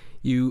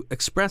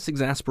express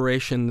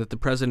exasperation that the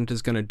president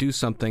is going to do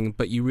something,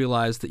 but you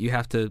realize that you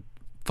have to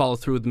follow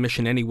through with the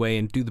mission anyway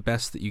and do the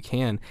best that you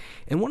can.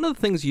 And one of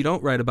the things you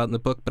don't write about in the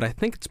book, but I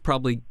think it's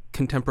probably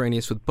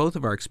contemporaneous with both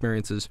of our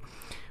experiences,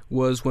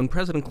 was when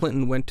President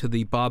Clinton went to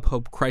the Bob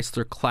Hope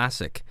Chrysler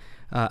Classic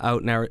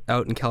out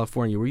in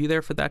California. Were you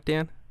there for that,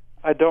 Dan?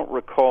 I don't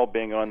recall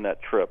being on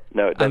that trip.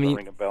 No, it doesn't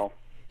ring a bell.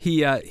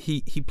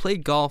 He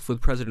played golf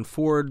with President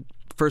Ford,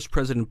 first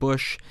President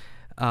Bush,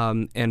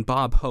 and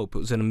Bob Hope. It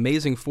was an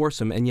amazing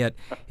foursome, and yet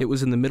it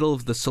was in the middle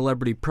of the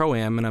Celebrity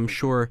Pro-Am, and I'm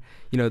sure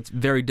it's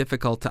very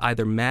difficult to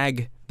either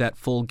mag that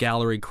full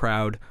gallery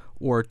crowd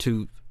or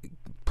to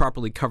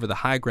properly cover the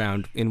high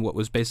ground in what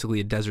was basically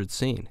a desert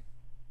scene.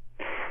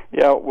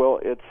 Yeah, well,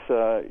 it's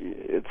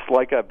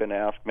like I've been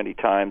asked many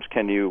times,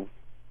 can you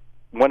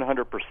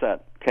 100%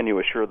 can you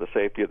assure the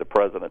safety of the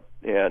president?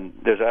 And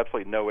there's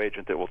absolutely no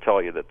agent that will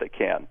tell you that they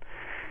can.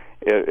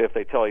 If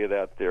they tell you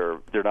that,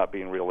 they're not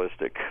being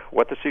realistic.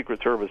 What the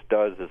Secret Service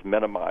does is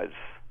minimize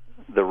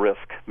the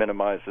risk,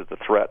 minimizes the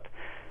threat.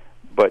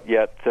 But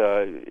yet,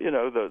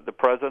 the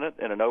president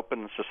in an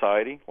open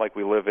society like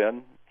we live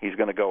in, he's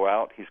going to go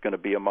out, he's going to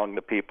be among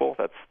the people.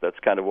 That's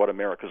kind of what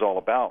America's all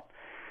about.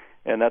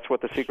 And that's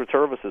what the Secret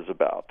Service is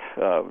about.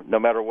 No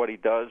matter what he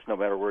does, no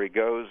matter where he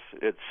goes,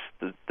 it's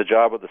the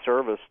job of the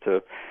service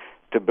to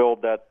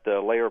build that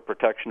layer of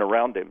protection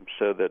around him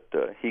so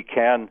that he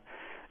can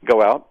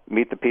go out,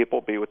 meet the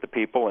people, be with the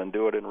people, and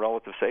do it in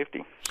relative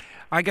safety.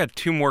 I got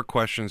two more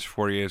questions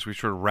for you as we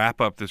sort of wrap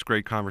up this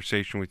great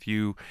conversation with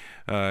you,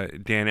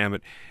 Dan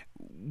Emmett.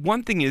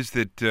 One thing is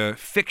that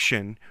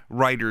fiction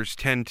writers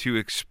tend to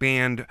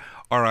expand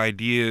our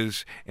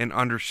ideas and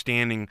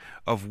understanding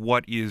of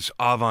what is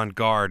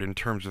avant-garde in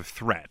terms of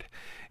threat.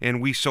 And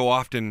we so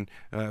often,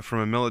 from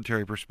a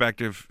military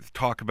perspective,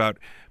 talk about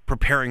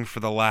preparing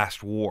for the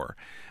last war.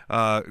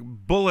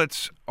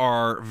 Bullets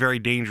are a very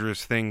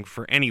dangerous thing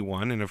for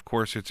anyone, and of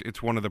course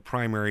it's one of the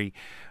primary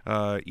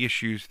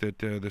issues that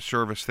the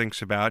service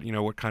thinks about,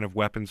 what kind of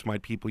weapons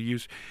might people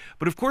use.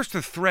 But of course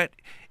the threat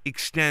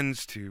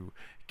extends to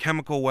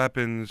chemical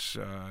weapons,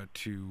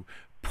 to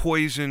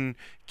poison.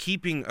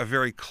 Keeping a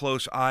very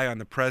close eye on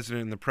the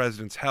president and the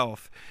president's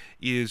health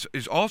is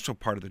also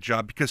part of the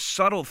job, because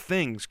subtle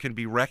things can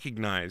be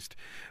recognized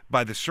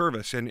by the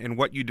service, and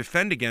what you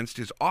defend against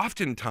is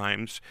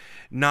oftentimes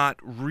not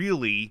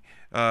really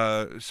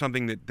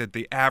something that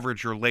the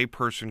average or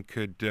layperson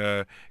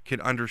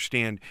could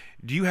understand.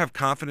 Do you have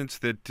confidence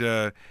that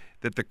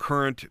the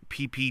current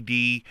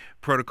PPD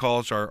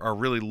protocols are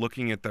really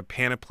looking at the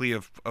panoply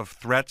of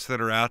threats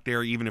that are out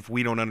there, even if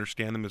we don't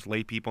understand them as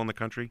lay people in the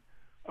country?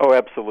 Oh,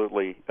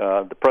 absolutely.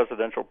 The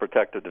Presidential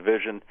Protective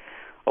Division,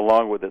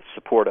 along with its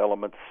support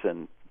elements,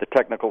 and the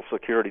Technical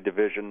Security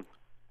Division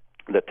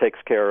that takes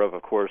care of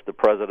course, the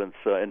President's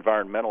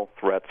environmental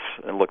threats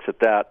and looks at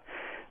that.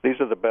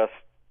 These are the best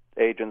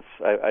agents,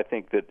 I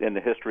think, that in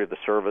the history of the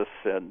service,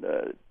 and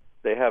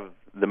they have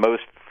the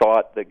most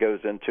thought that goes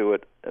into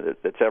it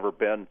that's ever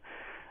been.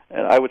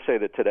 And I would say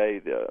that today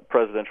the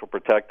Presidential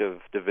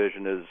Protective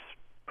Division is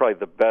probably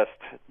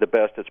the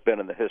best it's been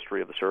in the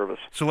history of the service.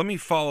 So let me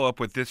follow up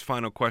with this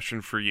final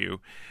question for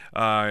you.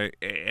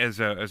 As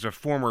a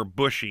former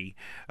Bushie,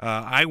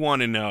 I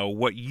want to know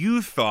what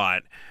you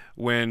thought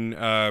when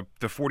the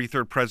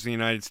 43rd President of the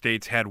United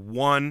States had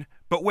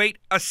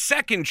a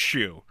second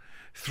shoe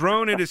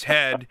thrown at his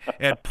head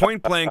at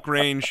point-blank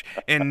range,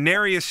 and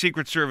nary a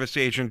Secret Service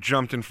agent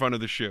jumped in front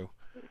of the shoe.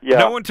 Yeah.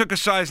 No one took a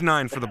size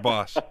 9 for the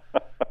boss.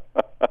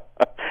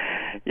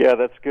 Yeah,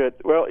 that's good.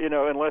 Well,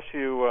 unless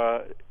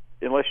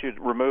you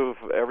remove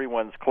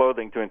everyone's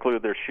clothing to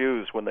include their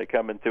shoes when they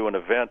come into an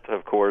event,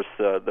 of course,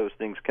 those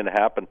things can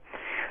happen.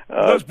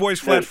 Were those boys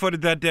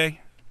flat-footed that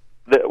day?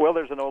 Well,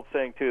 there's an old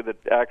saying too that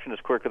action is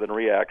quicker than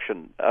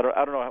reaction. I don't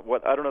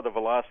know the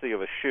velocity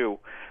of a shoe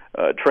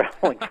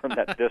traveling from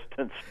that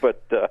distance,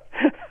 but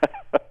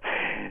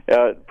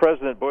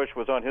President Bush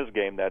was on his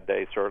game that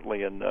day,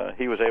 certainly, and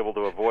he was able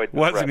to avoid the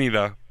Wasn't he,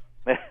 though?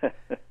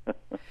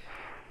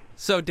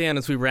 So, Dan,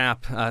 as we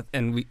wrap,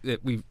 and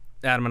we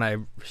Adam and I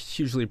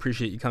hugely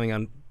appreciate you coming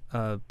on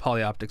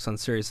Polyoptics on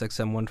Sirius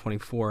XM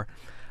 124.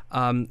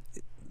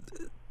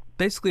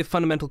 Basically a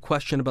fundamental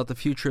question about the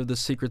future of the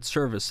Secret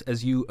Service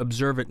as you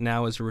observe it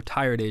now as a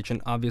retired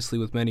agent, obviously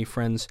with many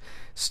friends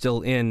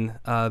still in.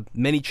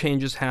 Many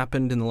changes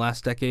happened in the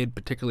last decade,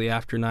 particularly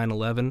after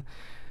 9/11.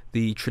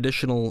 The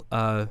traditional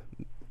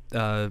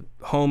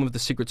home of the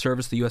Secret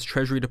Service, the U.S.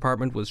 Treasury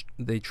Department,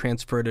 they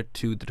transferred it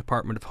to the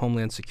Department of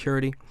Homeland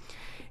Security.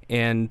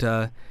 And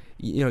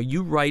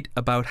you write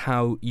about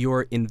how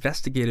your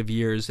investigative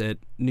years at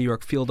New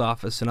York Field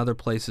Office and other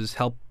places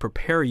helped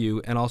prepare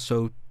you and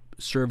also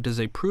served as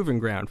a proving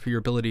ground for your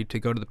ability to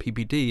go to the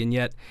PPD. And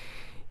yet,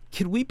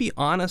 could we be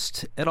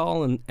honest at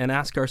all and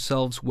ask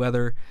ourselves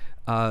whether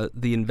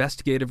the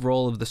investigative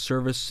role of the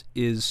service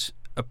is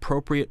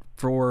appropriate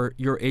for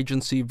your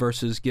agency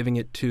versus giving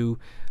it to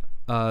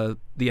the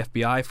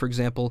FBI, for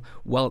example,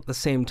 while at the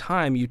same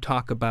time you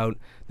talk about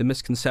the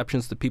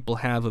misconceptions that people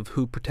have of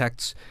who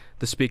protects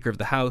the Speaker of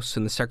the House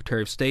and the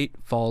Secretary of State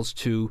falls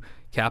to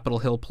Capitol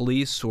Hill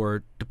Police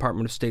or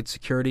Department of State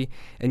Security,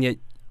 and yet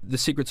the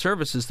Secret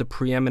Service is the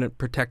preeminent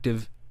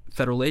protective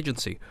federal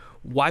agency.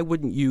 Why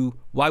wouldn't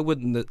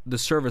the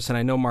service, and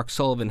I know Mark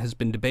Sullivan has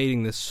been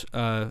debating this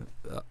a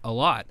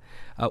lot,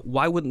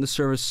 why wouldn't the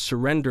service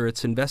surrender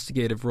its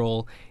investigative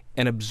role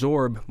and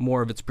absorb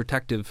more of its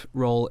protective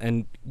role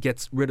and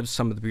gets rid of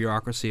some of the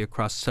bureaucracy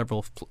across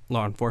several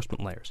law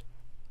enforcement layers?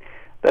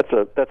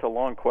 That's a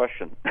long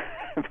question.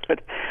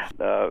 But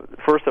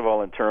first of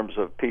all, in terms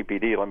of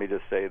PPD, let me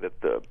just say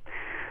that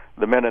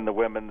the men and the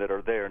women that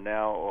are there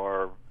now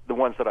are the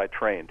ones that I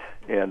trained,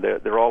 and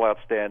they're all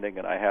outstanding,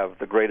 and I have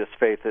the greatest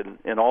faith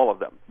in all of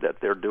them, that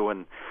they're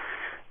doing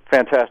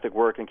fantastic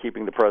work in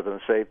keeping the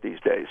president safe these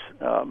days.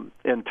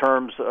 In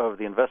terms of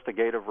the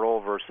investigative role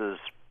versus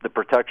the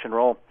protection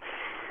role,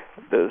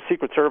 the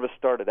Secret Service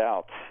started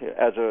out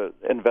as an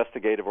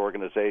investigative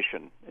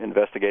organization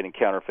investigating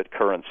counterfeit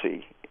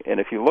currency. And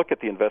if you look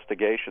at the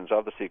investigations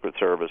of the Secret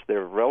Service,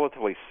 they're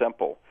relatively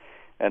simple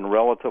and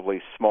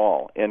relatively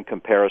small in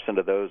comparison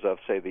to those of,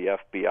 say, the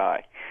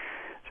FBI.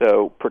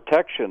 So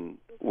protection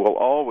will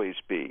always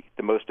be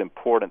the most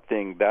important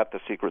thing that the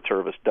Secret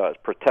Service does.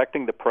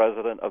 Protecting the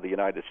President of the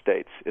United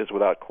States is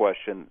without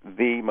question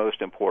the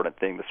most important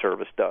thing the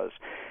service does.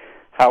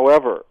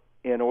 However,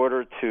 in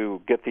order to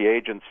get the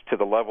agents to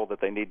the level that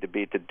they need to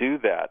be to do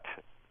that,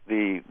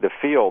 the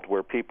field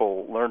where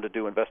people learn to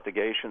do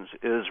investigations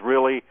is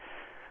really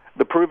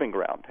the proving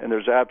ground. And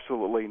there's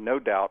absolutely no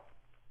doubt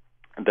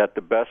that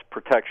the best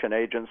protection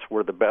agents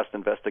were the best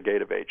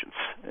investigative agents.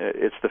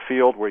 It's the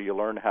field where you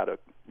learn how to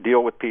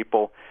deal with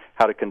people,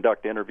 how to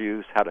conduct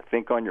interviews, how to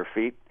think on your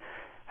feet,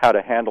 how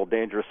to handle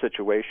dangerous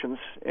situations,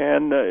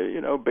 and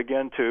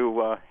begin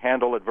to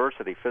handle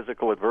adversity,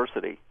 physical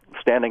adversity,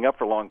 standing up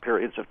for long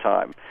periods of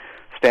time,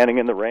 standing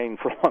in the rain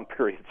for long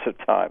periods of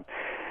time.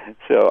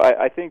 So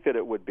I think that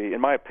it would be,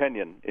 in my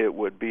opinion, it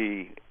would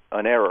be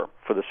an error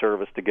for the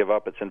service to give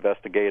up its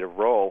investigative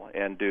role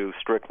and do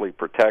strictly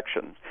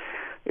protection.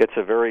 It's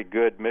a very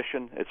good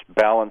mission. It's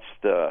balanced.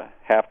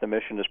 Half the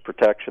mission is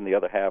protection, the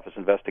other half is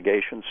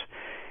investigations,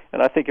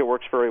 and I think it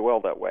works very well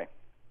that way.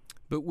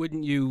 But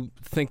wouldn't you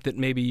think that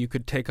maybe you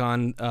could take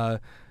on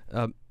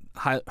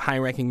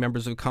high-ranking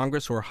members of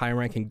Congress or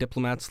high-ranking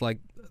diplomats like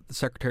the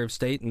Secretary of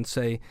State and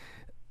say,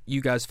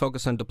 you guys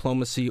focus on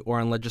diplomacy or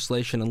on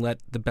legislation and let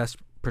the best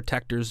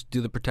protectors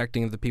do the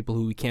protecting of the people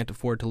who we can't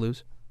afford to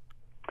lose?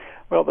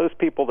 Well, those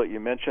people that you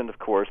mentioned, of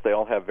course, they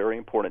all have very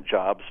important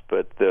jobs,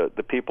 but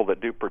the people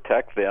that do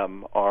protect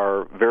them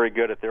are very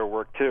good at their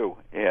work, too.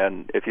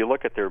 And if you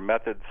look at their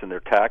methods and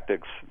their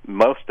tactics,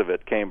 most of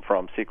it came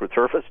from Secret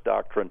Service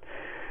doctrine.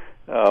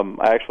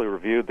 I actually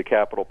reviewed the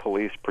Capitol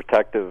Police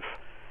protective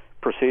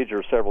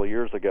procedure several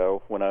years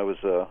ago when I was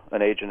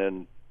an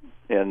agent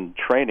in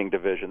training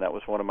division. That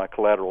was one of my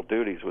collateral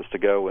duties, was to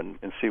go and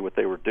see what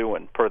they were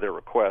doing per their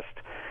request.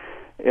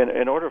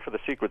 In order for the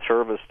Secret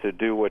Service to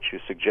do what you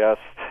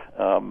suggest,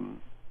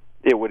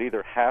 it would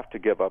either have to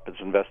give up its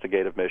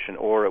investigative mission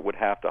or it would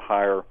have to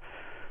hire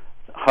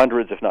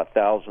hundreds, if not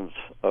thousands,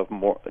 of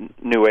more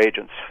new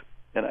agents.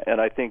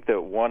 And I think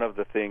that one of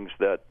the things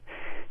that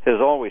has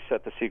always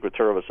set the Secret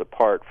Service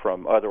apart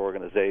from other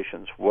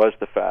organizations is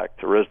the fact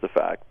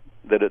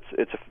that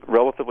it's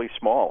relatively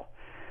small.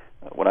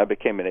 When I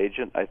became an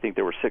agent, I think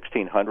there were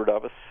 1,600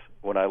 of us.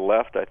 When I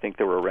left, I think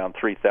there were around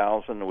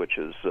 3,000, which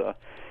is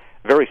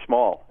very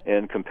small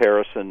in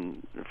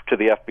comparison to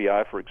the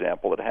FBI, for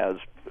example. It has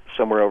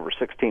somewhere over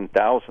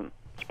 16,000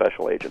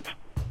 special agents.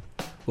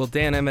 Well,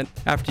 Dan Emmett,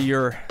 after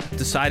your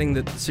deciding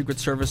that the Secret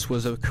Service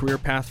was a career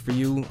path for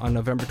you on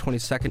November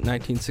 22nd,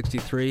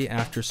 1963,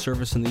 after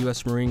service in the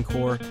U.S. Marine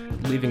Corps,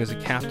 leaving as a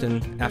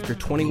captain after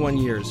 21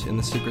 years in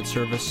the Secret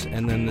Service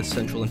and then the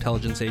Central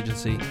Intelligence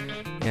Agency,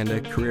 and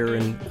a career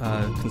in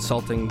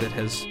consulting that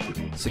has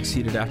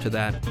succeeded after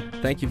that.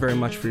 Thank you very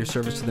much for your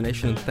service to the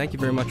nation, and thank you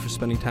very much for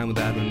spending time with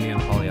Adam and me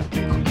on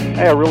Polyoptics.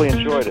 Hey, I really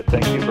enjoyed it.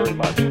 Thank you very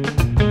much.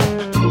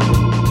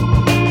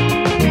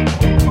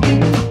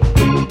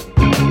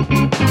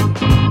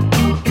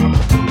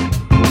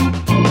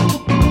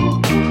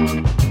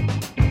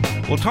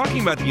 Well,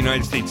 talking about the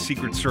United States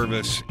Secret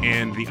Service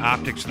and the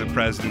optics of the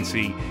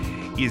presidency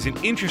is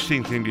an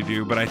interesting thing to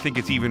do, but I think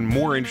it's even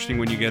more interesting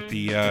when you get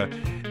the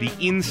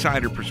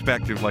insider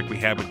perspective like we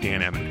have with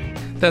Dan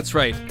Emmett. That's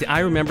right. I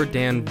remember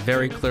Dan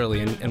very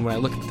clearly, and when I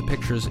look at the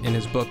pictures in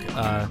his book,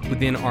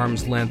 Within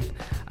Arm's Length,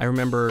 I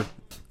remember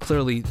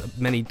clearly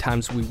many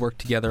times we worked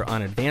together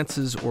on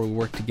advances or we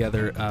worked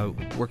together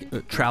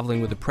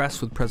traveling with the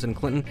press with President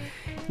Clinton.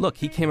 Look,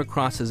 he came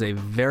across as a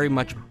very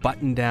much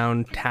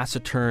buttoned-down,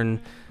 taciturn,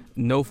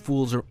 no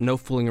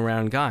fooling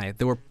around guy.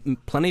 There were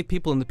plenty of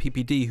people in the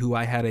PPD who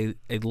I had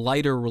a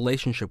lighter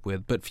relationship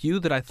with, but few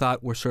that I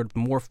thought were sort of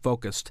more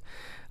focused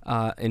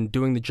in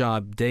doing the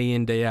job day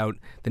in, day out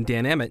than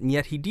Dan Emmett. And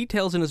yet he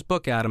details in his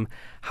book, Adam,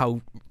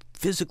 how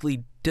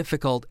physically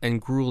difficult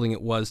and grueling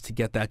it was to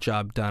get that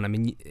job done. I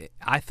mean,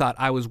 I thought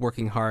I was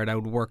working hard. I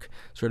would work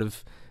sort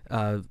of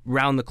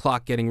round the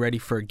clock getting ready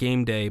for a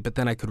game day, but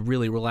then I could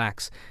really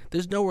relax.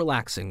 There's no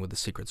relaxing with the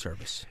Secret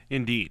Service.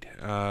 Indeed.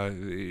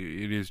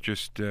 It is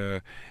just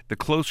the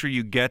closer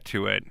you get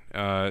to it,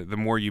 the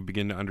more you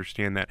begin to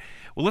understand that.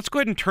 Well, let's go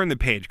ahead and turn the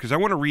page because I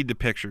want to read the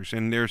pictures,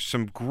 and there's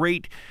some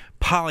great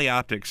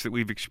polyoptics that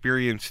we've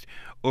experienced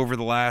over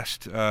the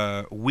last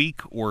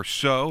week or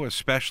so,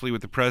 especially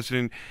with the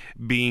president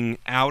being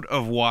out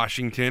of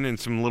Washington and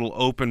some little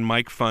open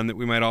mic fun that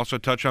we might also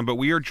touch on. But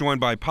we are joined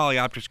by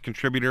polyoptics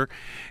contributor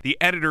the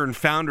editor and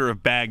founder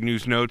of Bag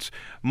News Notes.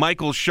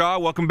 Michael Shaw,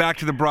 welcome back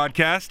to the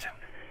broadcast.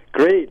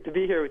 Great to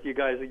be here with you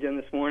guys again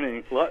this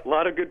morning. A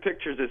lot of good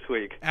pictures this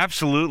week.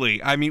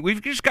 Absolutely. I mean,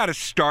 we've just got to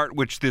start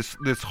with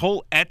this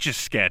whole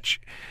Etch-a-Sketch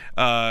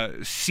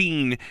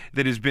scene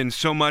that has been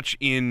so much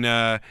in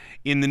the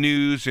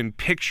news and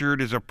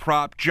pictured as a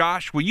prop.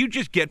 Josh, will you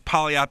just get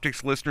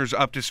Polyoptics listeners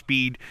up to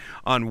speed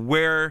on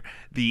where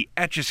the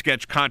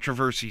Etch-a-Sketch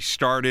controversy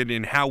started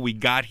and how we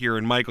got here?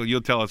 And Michael,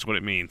 you'll tell us what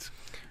it means.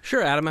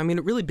 Sure, Adam. I mean,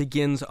 it really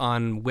begins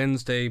on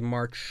Wednesday,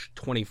 March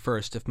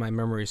 21st, if my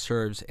memory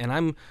serves, and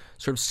I'm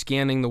sort of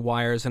scanning the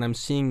wires, and I'm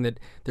seeing that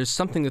there's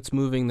something that's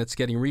moving that's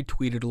getting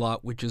retweeted a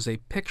lot, which is a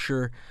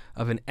picture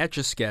of an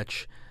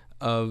Etch-a-Sketch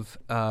of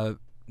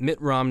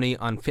Mitt Romney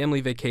on family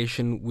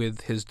vacation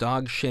with his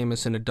dog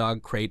Seamus in a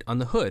dog crate on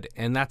the hood,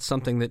 and that's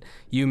something that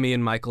you, me,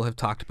 and Michael have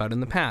talked about in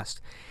the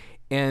past.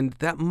 And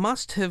that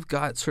must have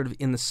got sort of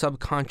in the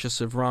subconscious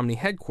of Romney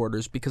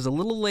headquarters, because a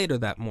little later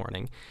that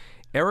morning,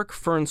 Eric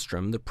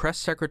Fernstrom, the press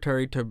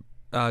secretary to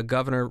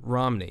Governor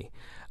Romney,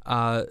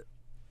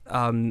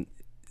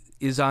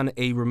 is on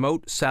a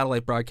remote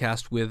satellite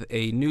broadcast with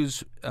a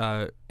news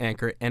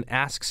anchor and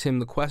asks him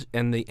the question.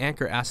 And the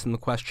anchor asks him the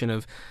question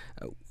of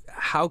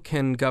how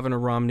can Governor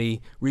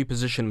Romney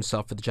reposition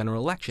himself for the general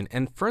election?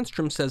 And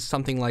Fernstrom says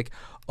something like,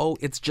 "Oh,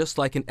 it's just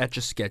like an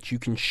Etch-a-Sketch. You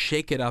can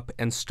shake it up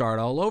and start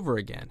all over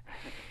again."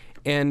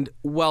 And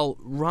while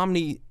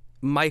Romney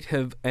might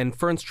have, and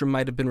Fernstrom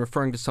might have been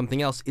referring to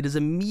something else, it is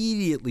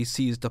immediately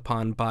seized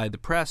upon by the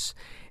press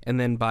and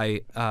then by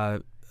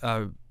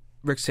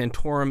Rick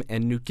Santorum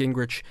and Newt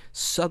Gingrich.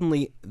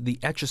 Suddenly, the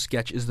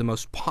Etch-a-Sketch is the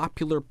most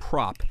popular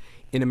prop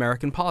in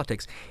American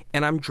politics.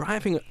 And I'm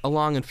driving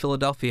along in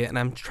Philadelphia, and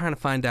I'm trying to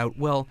find out,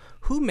 well,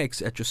 who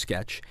makes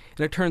Etch-a-Sketch?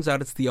 And it turns out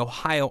it's the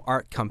Ohio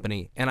Art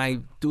Company. And I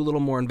do a little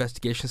more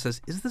investigation. It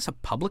says, is this a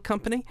public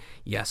company?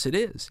 Yes, it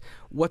is.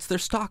 What's their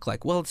stock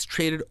like? Well, it's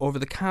traded over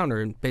the counter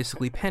in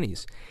basically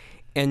pennies.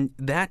 And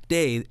that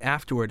day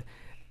afterward,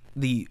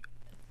 the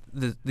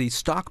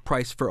stock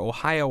price for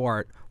Ohio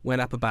Art went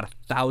up about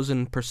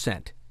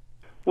 1,000%.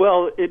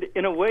 Well,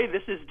 in a way,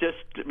 this is just,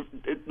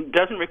 it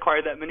doesn't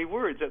require that many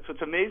words. That's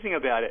what's amazing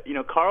about it. You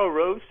know, Karl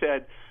Rove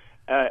said,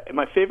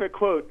 my favorite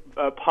quote,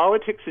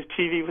 politics is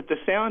TV with the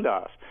sound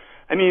off.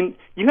 I mean,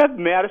 you have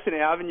Madison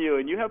Avenue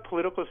and you have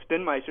political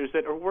spinmeisters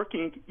that are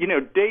working, you know,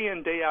 day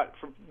in, day out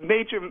for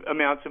major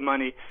amounts of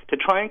money to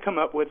try and come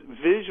up with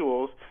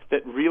visuals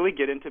that really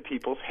get into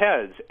people's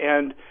heads.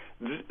 And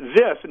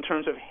this, in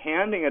terms of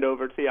handing it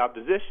over to the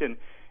opposition,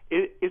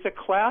 is a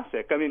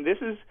classic. I mean, this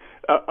is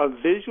a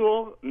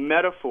visual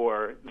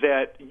metaphor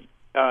that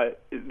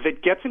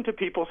gets into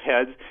people's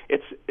heads.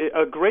 It's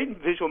a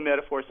great visual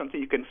metaphor,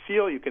 something you can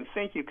feel, you can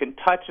think, you can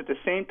touch at the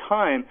same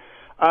time.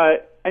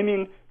 I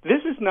mean,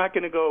 this is not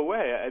going to go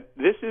away.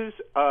 This is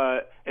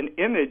an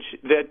image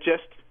that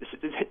just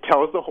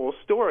tells the whole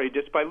story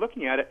just by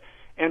looking at it.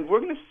 And we're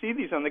going to see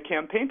these on the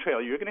campaign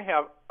trail. You're going to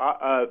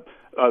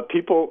have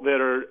people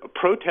that are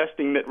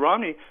protesting Mitt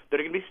Romney that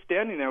are going to be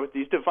standing there with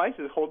these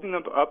devices, holding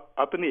them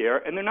up in the air,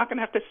 and they're not going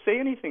to have to say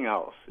anything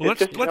else. Well,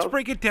 let's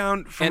break it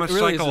down from a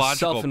really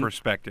psychological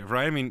perspective,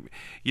 right? I mean,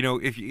 you know,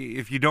 if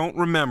you don't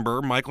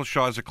remember, Michael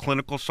Shaw is a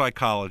clinical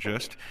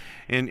psychologist,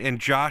 and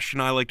Josh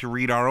and I like to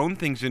read our own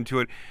things into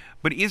it.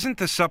 But isn't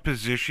the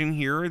supposition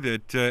here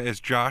that, as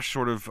Josh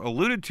sort of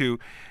alluded to,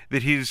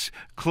 that his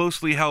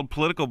closely held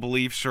political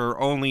beliefs are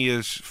only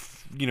as,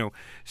 you know,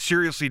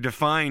 seriously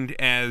defined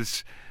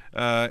as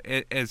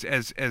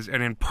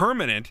an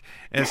impermanent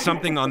as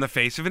something on the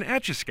face of an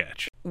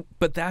Etch-a-Sketch?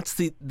 But that's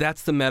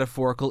the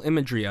metaphorical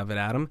imagery of it,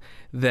 Adam.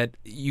 That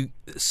you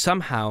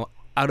somehow,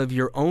 out of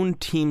your own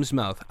team's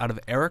mouth, out of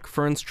Eric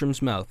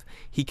Fernstrom's mouth,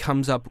 he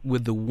comes up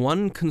with the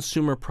one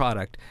consumer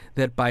product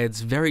that, by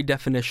its very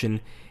definition,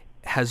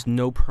 has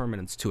no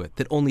permanence to it,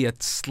 that only a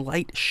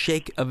slight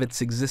shake of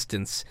its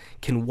existence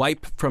can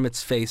wipe from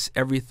its face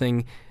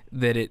everything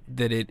that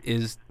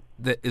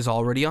is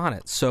already on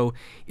it. So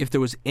if there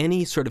was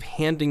any sort of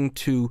handing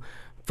to,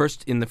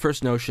 first in the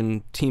first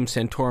notion, Team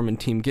Santorum and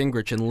Team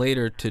Gingrich, and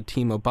later to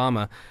Team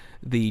Obama,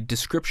 the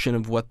description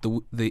of what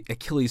the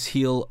Achilles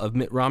heel of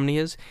Mitt Romney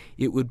is,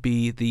 it would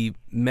be the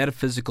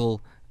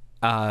metaphysical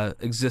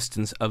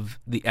existence of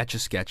the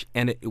Etch-a-Sketch,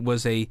 and it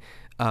was a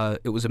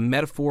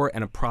metaphor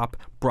and a prop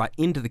brought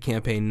into the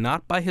campaign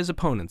not by his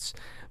opponents,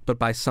 but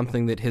by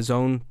something that his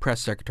own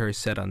press secretary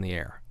said on the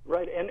air.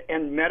 Right,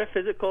 and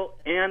metaphysical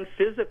and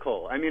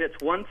physical. I mean,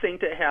 it's one thing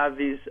to have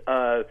these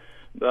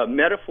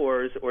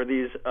metaphors or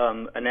these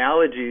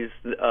analogies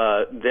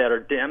that are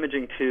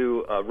damaging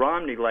to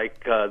Romney,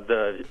 like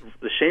the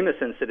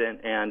Seamus incident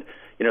and,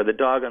 you know, the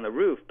dog on the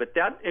roof, but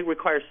it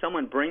requires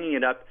someone bringing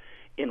it up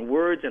in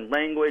words and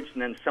language,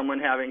 and then someone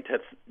having to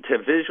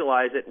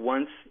visualize it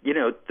once, you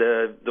know,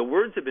 the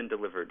words have been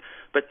delivered.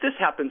 But this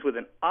happens with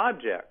an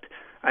object.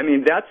 I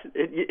mean,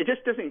 it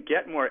just doesn't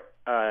get more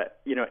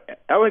you know,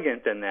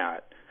 elegant than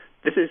that.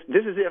 This is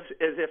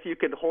as if you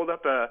could hold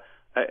up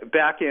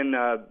back in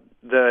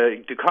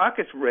the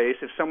Dukakis race,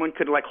 if someone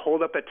could like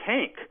hold up a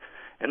tank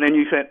And then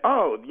you said,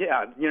 oh,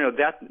 yeah,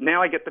 that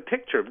now I get the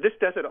picture. This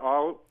does it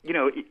all,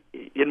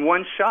 in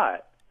one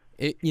shot.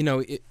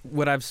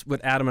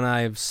 What Adam and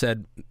I have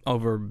said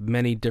over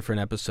many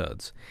different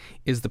episodes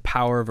is the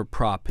power of a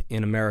prop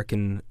in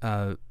American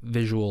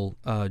visual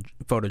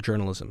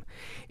photojournalism.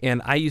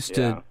 And I used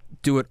to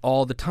do it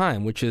all the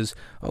time, which is,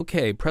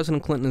 okay,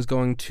 President Clinton is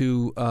going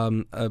to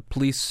a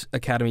police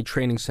academy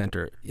training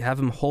center. You have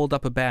him hold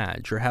up a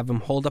badge or have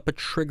him hold up a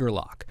trigger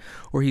lock.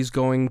 Or he's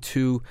going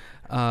to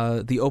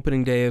the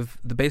opening day of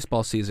the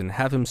baseball season,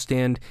 have him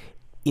stand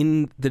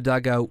in the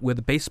dugout with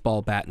a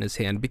baseball bat in his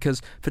hand,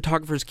 because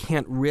photographers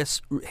can't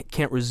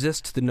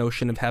resist the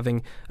notion of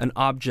having an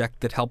object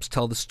that helps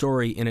tell the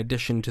story in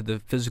addition to the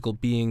physical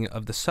being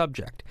of the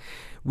subject.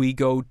 We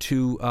go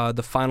to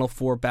the Final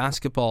Four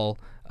basketball,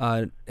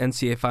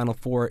 NCAA Final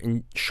Four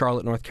in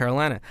Charlotte, North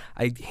Carolina.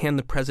 I hand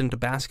the president a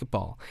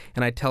basketball,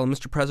 and I tell him,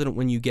 Mr. President,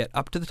 when you get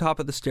up to the top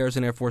of the stairs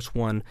in Air Force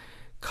One,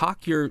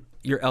 cock your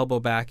elbow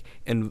back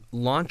and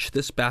launch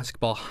this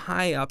basketball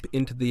high up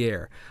into the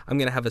air. I'm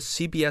going to have a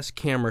CBS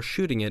camera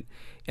shooting it,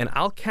 and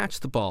I'll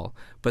catch the ball.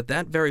 But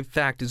that very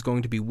fact is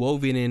going to be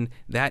woven in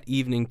that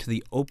evening to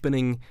the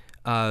opening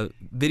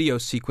video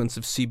sequence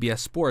of CBS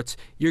Sports.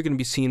 You're going to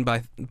be seen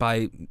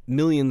by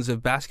millions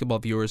of basketball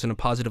viewers in a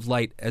positive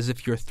light, as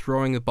if you're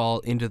throwing a ball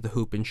into the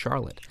hoop in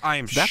Charlotte. I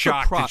am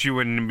shocked that you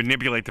would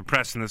manipulate the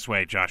press in this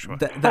way, Joshua.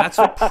 That's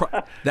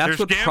what There's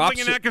gambling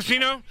in that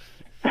casino?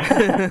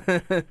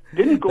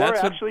 Didn't Gore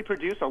actually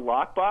produce a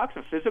lockbox,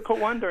 a physical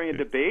one, during a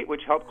debate,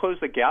 which helped close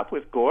the gap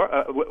with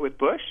with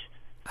Bush?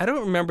 I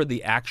don't remember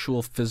the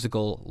actual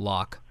physical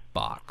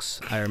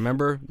lockbox. I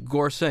remember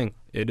Gore saying,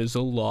 "It is a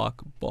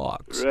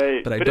lockbox,"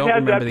 right? But I don't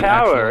remember the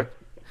power. Actual.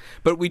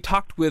 But we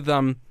talked with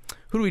who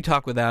do we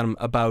talk with, Adam,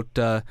 about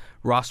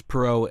Ross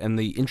Perot and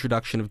the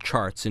introduction of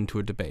charts into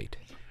a debate?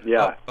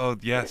 Yeah. Oh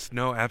yes,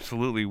 no,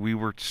 absolutely. We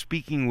were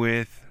speaking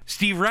with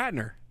Steve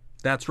Ratner.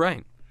 That's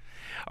right.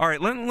 All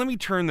right, let me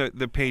turn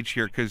the page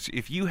here, because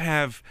if you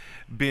have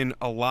been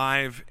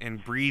alive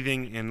and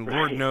breathing, and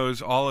Lord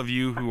knows all of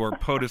you who are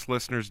POTUS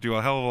listeners do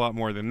a hell of a lot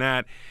more than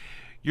that,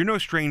 you're no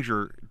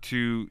stranger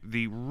to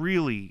the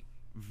really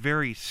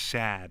very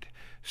sad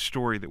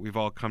story that we've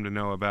all come to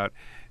know about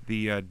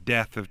the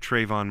death of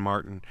Trayvon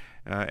Martin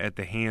at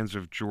the hands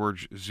of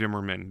George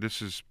Zimmerman.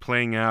 This is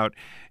playing out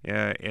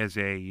as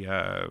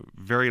a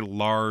very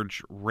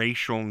large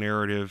racial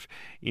narrative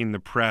in the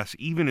press,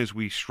 even as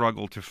we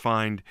struggle to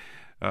find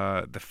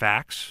the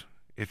facts,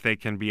 if they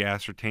can be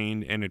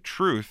ascertained, and a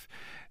truth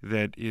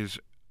that is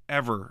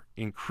ever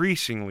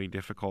increasingly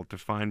difficult to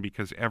find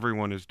because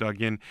everyone is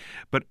dug in.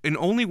 But in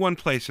only one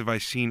place have I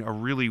seen a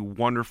really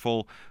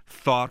wonderful,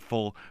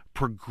 thoughtful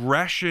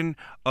progression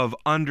of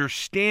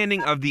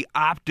understanding of the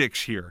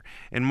optics here.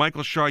 And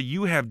Michael Shaw,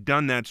 you have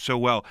done that so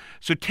well.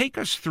 So take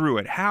us through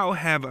it. How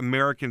have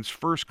Americans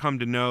first come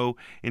to know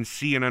and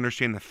see and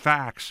understand the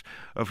facts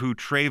of who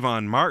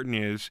Trayvon Martin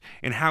is,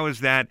 and how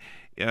is that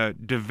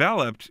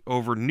developed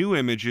over new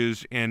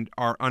images and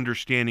our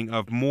understanding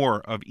of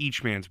more of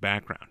each man's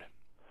background?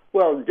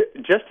 Well,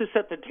 just to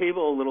set the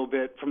table a little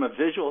bit from a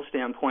visual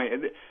standpoint,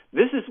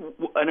 this is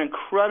an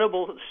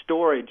incredible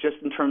story just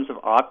in terms of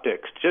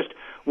optics, just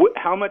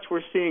how much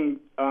we're seeing,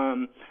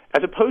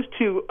 as opposed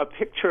to a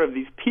picture of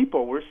these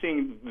people, we're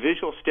seeing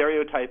visual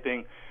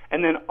stereotyping,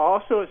 and then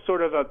also a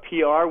sort of a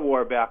PR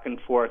war back and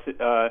forth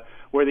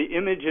where the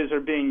images are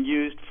being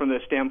used from the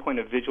standpoint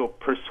of visual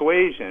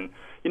persuasion.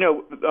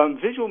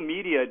 Visual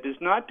media does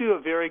not do a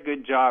very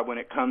good job when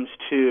it comes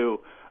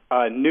to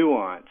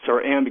nuance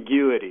or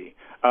ambiguity.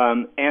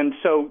 And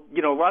so,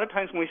 a lot of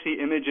times when we see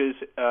images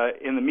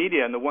in the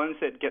media, and the ones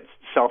that get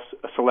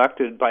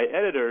self-selected by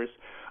editors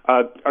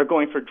are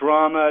going for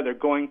drama.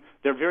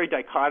 They're very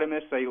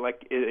dichotomous.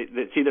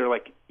 It's either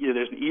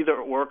there's an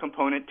either-or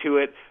component to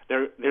it.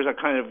 There's a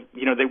kind of,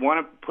 they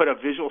want to put a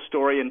visual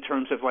story in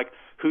terms of like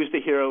who's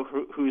the hero,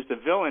 who's the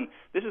villain.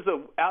 This is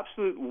the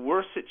absolute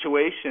worst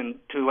situation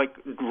to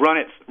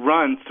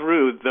run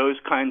through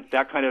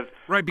that kind of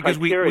right, because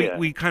criteria.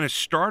 we kind of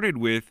started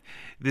with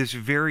this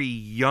very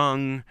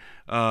young,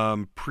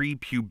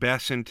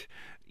 prepubescent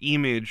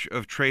image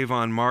of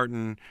Trayvon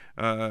Martin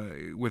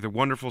with a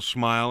wonderful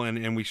smile,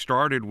 and we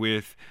started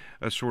with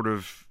a sort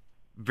of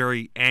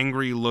very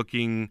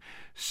angry-looking,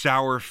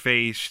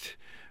 sour-faced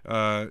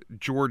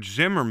George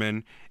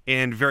Zimmerman,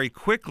 and very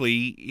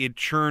quickly it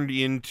turned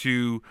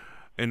into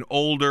an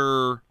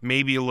older,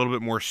 maybe a little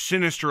bit more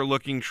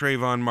sinister-looking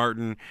Trayvon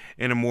Martin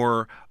and a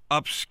more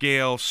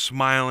upscale,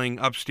 smiling,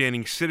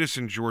 upstanding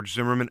citizen George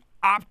Zimmerman.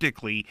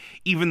 Optically,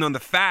 even though the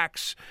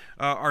facts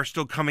are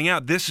still coming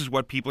out, this is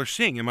what people are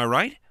seeing. Am I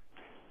right?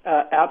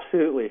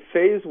 Absolutely.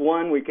 Phase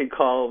one we could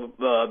call,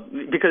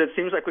 because it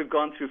seems like we've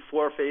gone through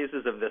 4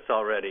 phases of this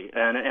already,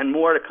 and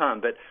more to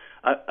come. But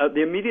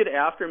the immediate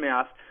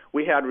aftermath,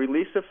 we had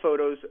release of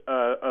photos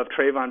of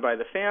Trayvon by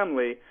the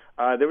family.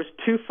 There was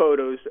 2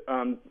 photos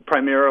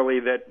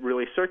primarily that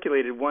really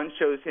circulated. One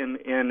shows him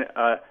in,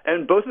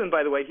 and both of them,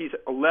 by the way, he's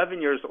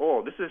 11 years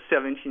old. This is a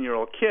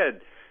 17-year-old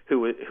kid who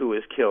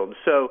was killed.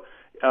 So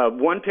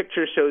one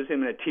picture shows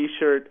him in a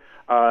T-shirt,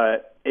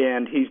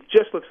 and he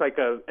just looks like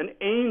an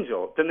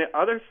angel. Then the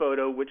other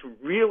photo, which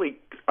really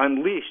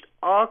unleashed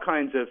all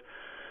kinds of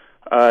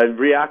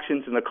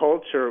reactions in the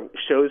culture,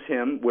 shows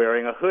him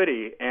wearing a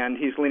hoodie, and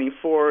he's leaning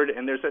forward,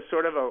 and there's a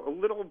sort of a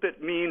little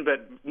bit mean,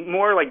 but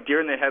more like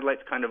deer in the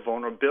headlights kind of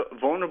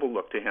vulnerable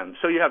look to him.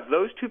 So you have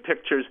those two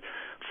pictures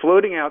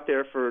floating out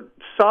there for a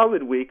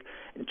solid week,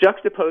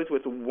 juxtaposed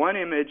with one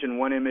image and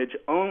one image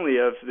only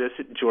of this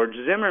George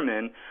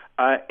Zimmerman,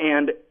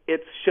 and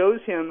it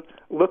shows him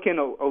looking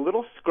a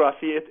little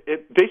scruffy.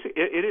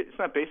 It's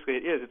not basically,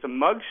 it is. It's a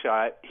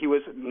mugshot. He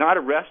was not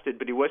arrested,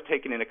 but he was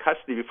taken into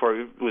custody before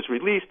he was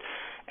released.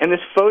 And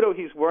this photo,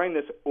 he's wearing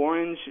this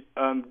orange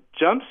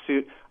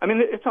jumpsuit. I mean,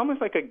 it's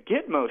almost like a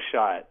Gitmo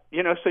shot,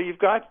 So you've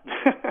got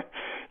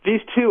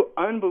these two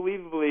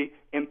unbelievably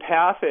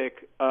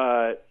empathic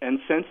and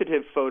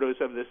sensitive photos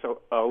of this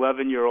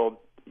 11-year-old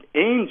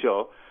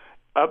angel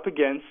up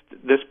against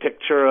this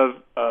picture of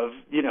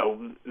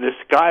this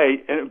guy.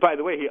 And by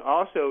the way, he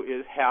also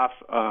is half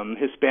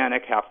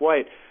Hispanic, half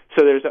white.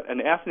 So there's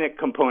an ethnic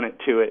component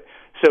to it.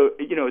 So,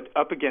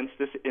 up against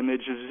this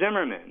image of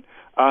Zimmerman.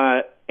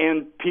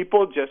 And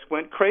people just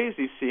went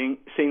crazy seeing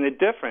the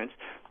difference.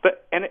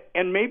 But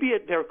and maybe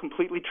they're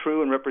completely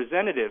true and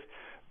representative,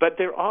 but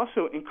they're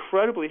also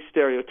incredibly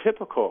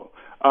stereotypical.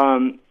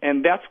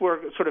 And that's where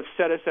it sort of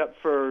set us up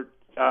for,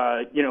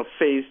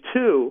 phase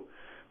two,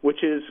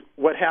 which is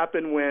what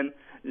happened when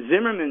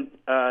Zimmerman,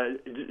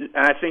 and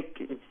I think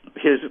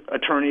his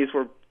attorneys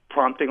were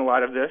prompting a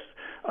lot of this,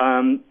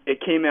 it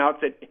came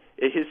out that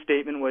his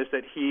statement was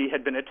that he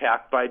had been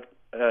attacked by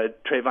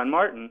Trayvon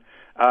Martin,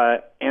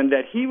 and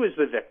that he was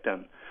the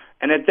victim.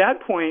 And at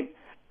that point,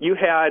 you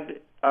had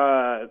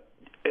a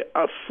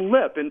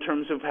flip in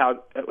terms of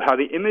how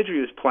the imagery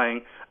was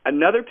playing.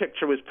 Another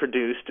picture was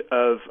produced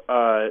of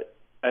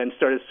and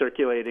started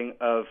circulating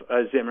of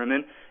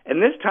Zimmerman.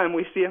 And this time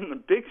we see him a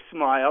big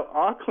smile,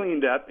 all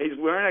cleaned up. He's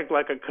wearing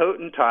like a coat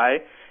and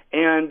tie.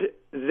 And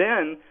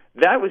then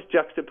that was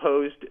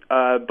juxtaposed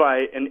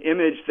by an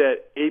image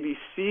that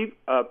ABC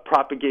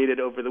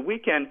propagated over the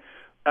weekend,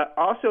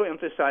 also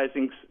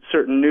emphasizing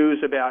certain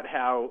news about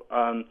how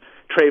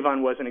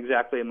Trayvon wasn't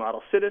exactly a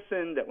model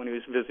citizen, that when he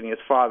was visiting his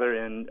father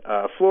in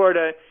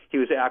Florida, he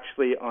was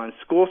actually on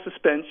school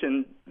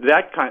suspension,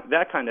 that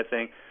kind of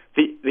thing.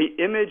 The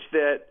image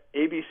that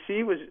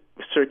ABC was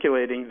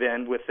circulating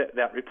then with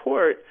that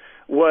report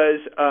was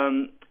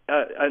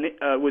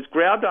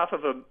grabbed off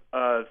of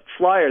a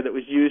flyer that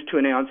was used to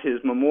announce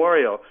his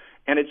memorial,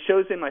 and it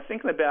shows him, I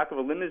think, in the back of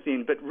a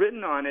limousine, but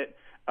written on it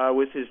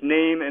was his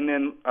name and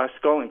then a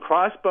skull and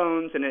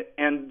crossbones,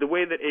 and the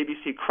way that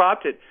ABC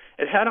cropped it,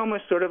 it had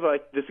almost sort of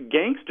like this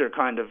gangster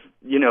kind of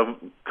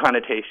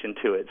connotation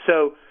to it.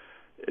 So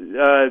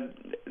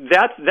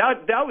that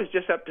was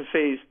just up to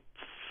phase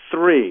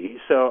 3.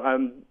 So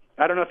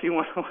I don't know if you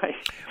want to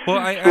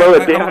slow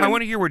it down. I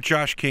want to hear what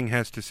Josh King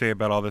has to say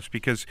about all this,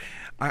 because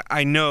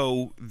I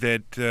know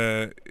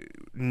that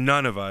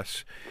none of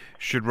us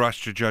should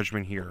rush to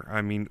judgment here.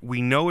 I mean,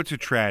 we know it's a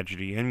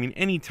tragedy. I mean,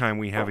 anytime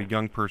we have a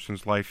young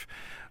person's life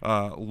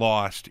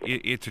lost,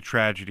 it's a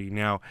tragedy.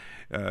 Now,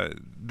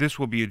 this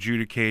will be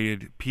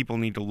adjudicated. People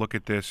need to look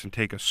at this and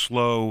take a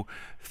slow,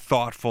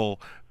 thoughtful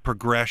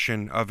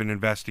progression of an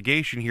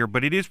investigation here,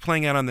 but it is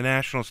playing out on the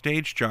national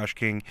stage, Josh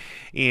King,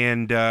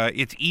 and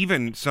it's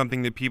even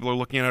something that people are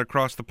looking at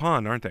across the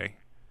pond, aren't they?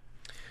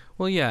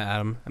 Well, yeah,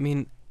 Adam. I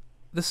mean,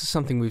 this is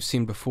something we've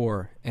seen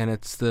before, and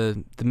it's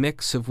the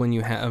mix of when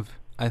you have,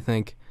 I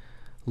think,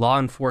 law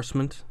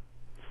enforcement,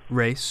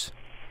 race,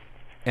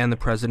 and the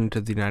President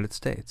of the United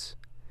States.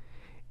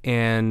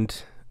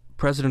 And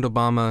President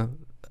Obama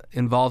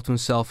involved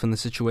himself in the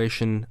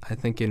situation, I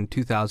think, in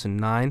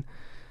 2009,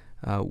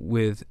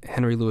 with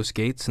Henry Louis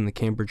Gates and the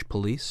Cambridge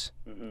Police,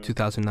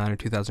 2009 or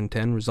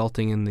 2010,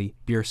 resulting in the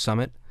Beer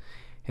Summit.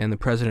 And the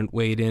president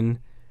weighed in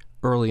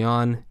early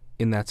on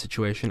in that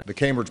situation. The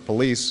Cambridge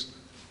Police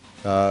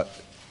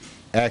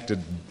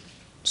acted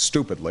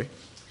stupidly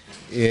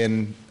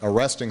in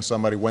arresting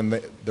somebody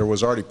when there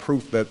was already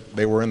proof that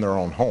they were in their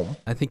own home.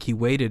 I think he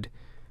waited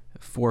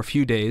for a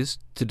few days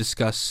to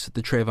discuss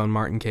the Trayvon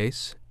Martin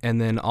case, and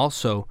then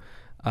also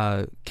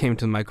came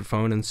to the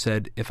microphone and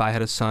said, if I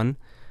had a son,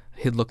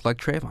 he'd look like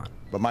Trayvon.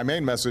 But my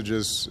main message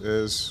is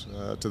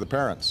to the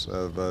parents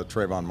of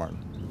Trayvon Martin.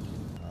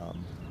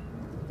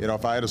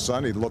 If I had a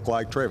son, he'd look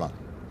like Trayvon.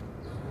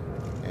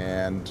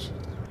 And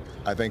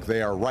I think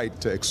they are right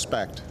to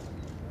expect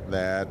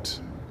that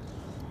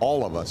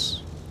all of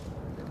us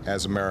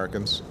as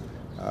Americans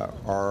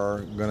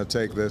are going to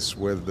take this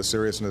with the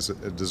seriousness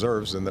it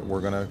deserves, and that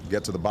we're going to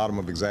get to the bottom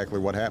of exactly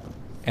what happened.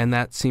 And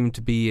that seemed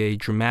to be a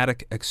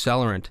dramatic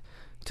accelerant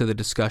to the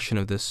discussion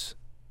of this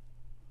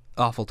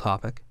awful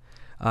topic.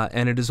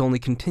 And it has only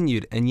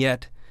continued. And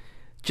yet,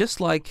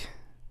 just like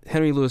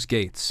Henry Louis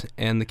Gates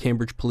and the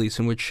Cambridge Police,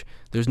 in which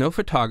there's no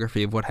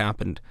photography of what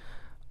happened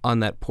on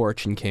that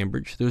porch in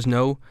Cambridge, there's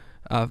no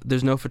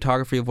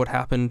photography of what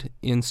happened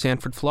in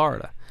Sanford,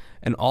 Florida.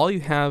 And all you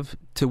have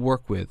to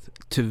work with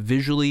to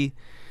visually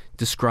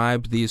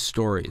describe these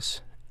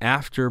stories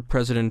after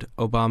President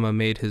Obama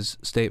made his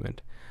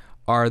statement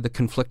are the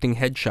conflicting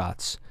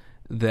headshots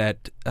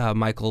that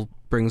Michael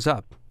brings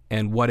up.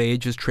 And what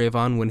age is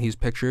Trayvon when he's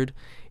pictured?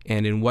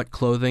 And in what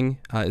clothing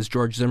is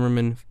George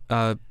Zimmerman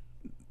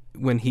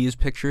when he is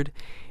pictured?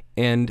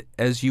 And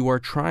as you are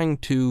trying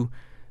to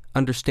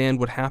understand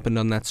what happened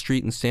on that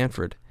street in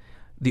Stanford,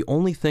 the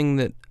only thing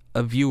that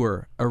a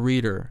viewer, a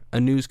reader, a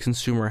news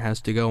consumer has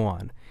to go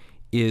on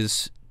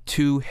is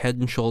two head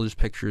and shoulders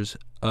pictures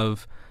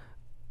of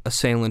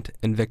assailant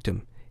and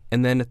victim.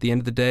 And then at the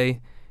end of the day,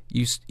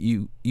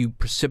 you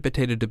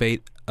precipitate a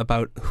debate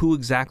about who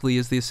exactly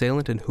is the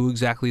assailant and who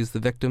exactly is the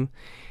victim.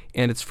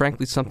 And it's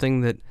frankly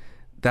something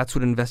that's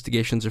what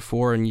investigations are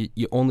for, and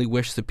you only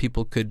wish that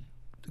people could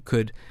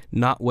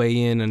not weigh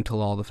in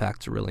until all the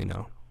facts are really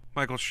known.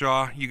 Michael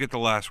Shaw, you get the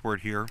last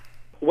word here.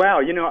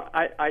 Wow,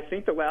 I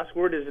think the last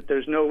word is that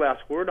there's no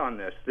last word on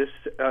this. This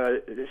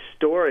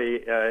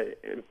story,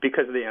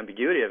 because of the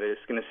ambiguity of it, is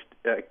going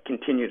to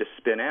continue to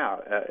spin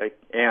out.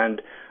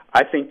 And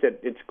I think that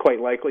it's quite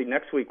likely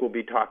next week we'll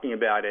be talking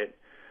about it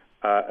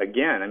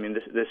again. I mean,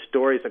 this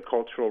story is a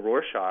cultural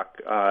Rorschach,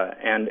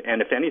 and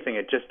if anything,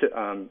 it just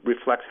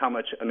reflects how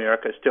much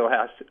America still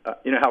has,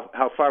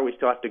 how far we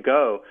still have to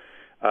go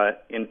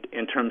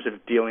in terms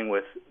of dealing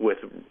with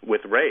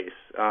race.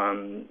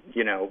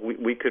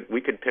 We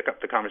could pick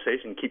up the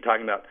conversation, keep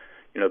talking about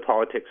the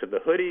politics of the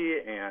hoodie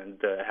and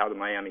how the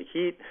Miami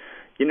Heat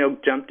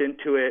jumped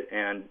into it,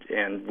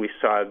 and we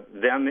saw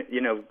them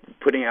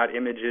putting out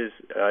images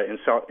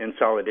in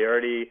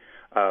solidarity.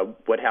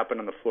 What happened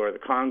on the floor of the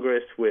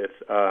Congress with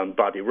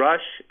Bobby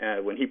Rush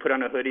when he put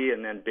on a hoodie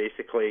and then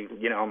basically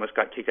almost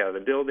got kicked out of the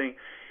building.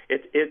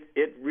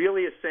 It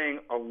really is saying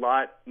a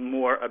lot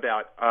more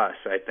about us,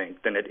 I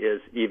think, than it is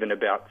even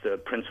about the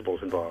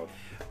principles involved.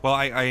 Well,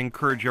 I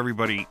encourage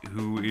everybody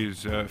who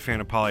is a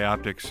fan of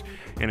PolyOptics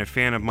and a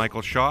fan of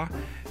Michael Shaw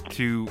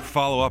to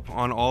follow up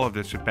on all of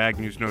this at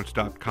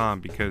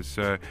bagnewsnotes.com, because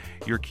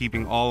you're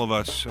keeping all of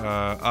us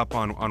up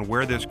on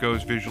where this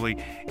goes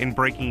visually and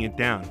breaking it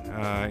down.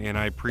 And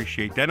I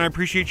appreciate that. And I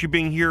appreciate you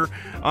being here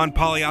on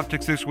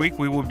PolyOptics this week.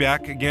 We will be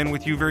back again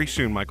with you very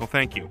soon, Michael.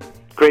 Thank you.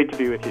 Great to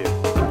be with you.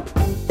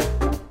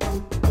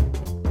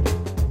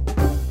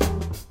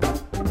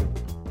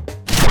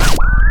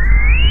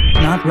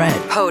 Not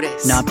red.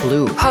 POTUS. Not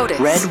blue. POTUS.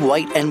 Red,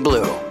 white, and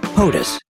blue. POTUS.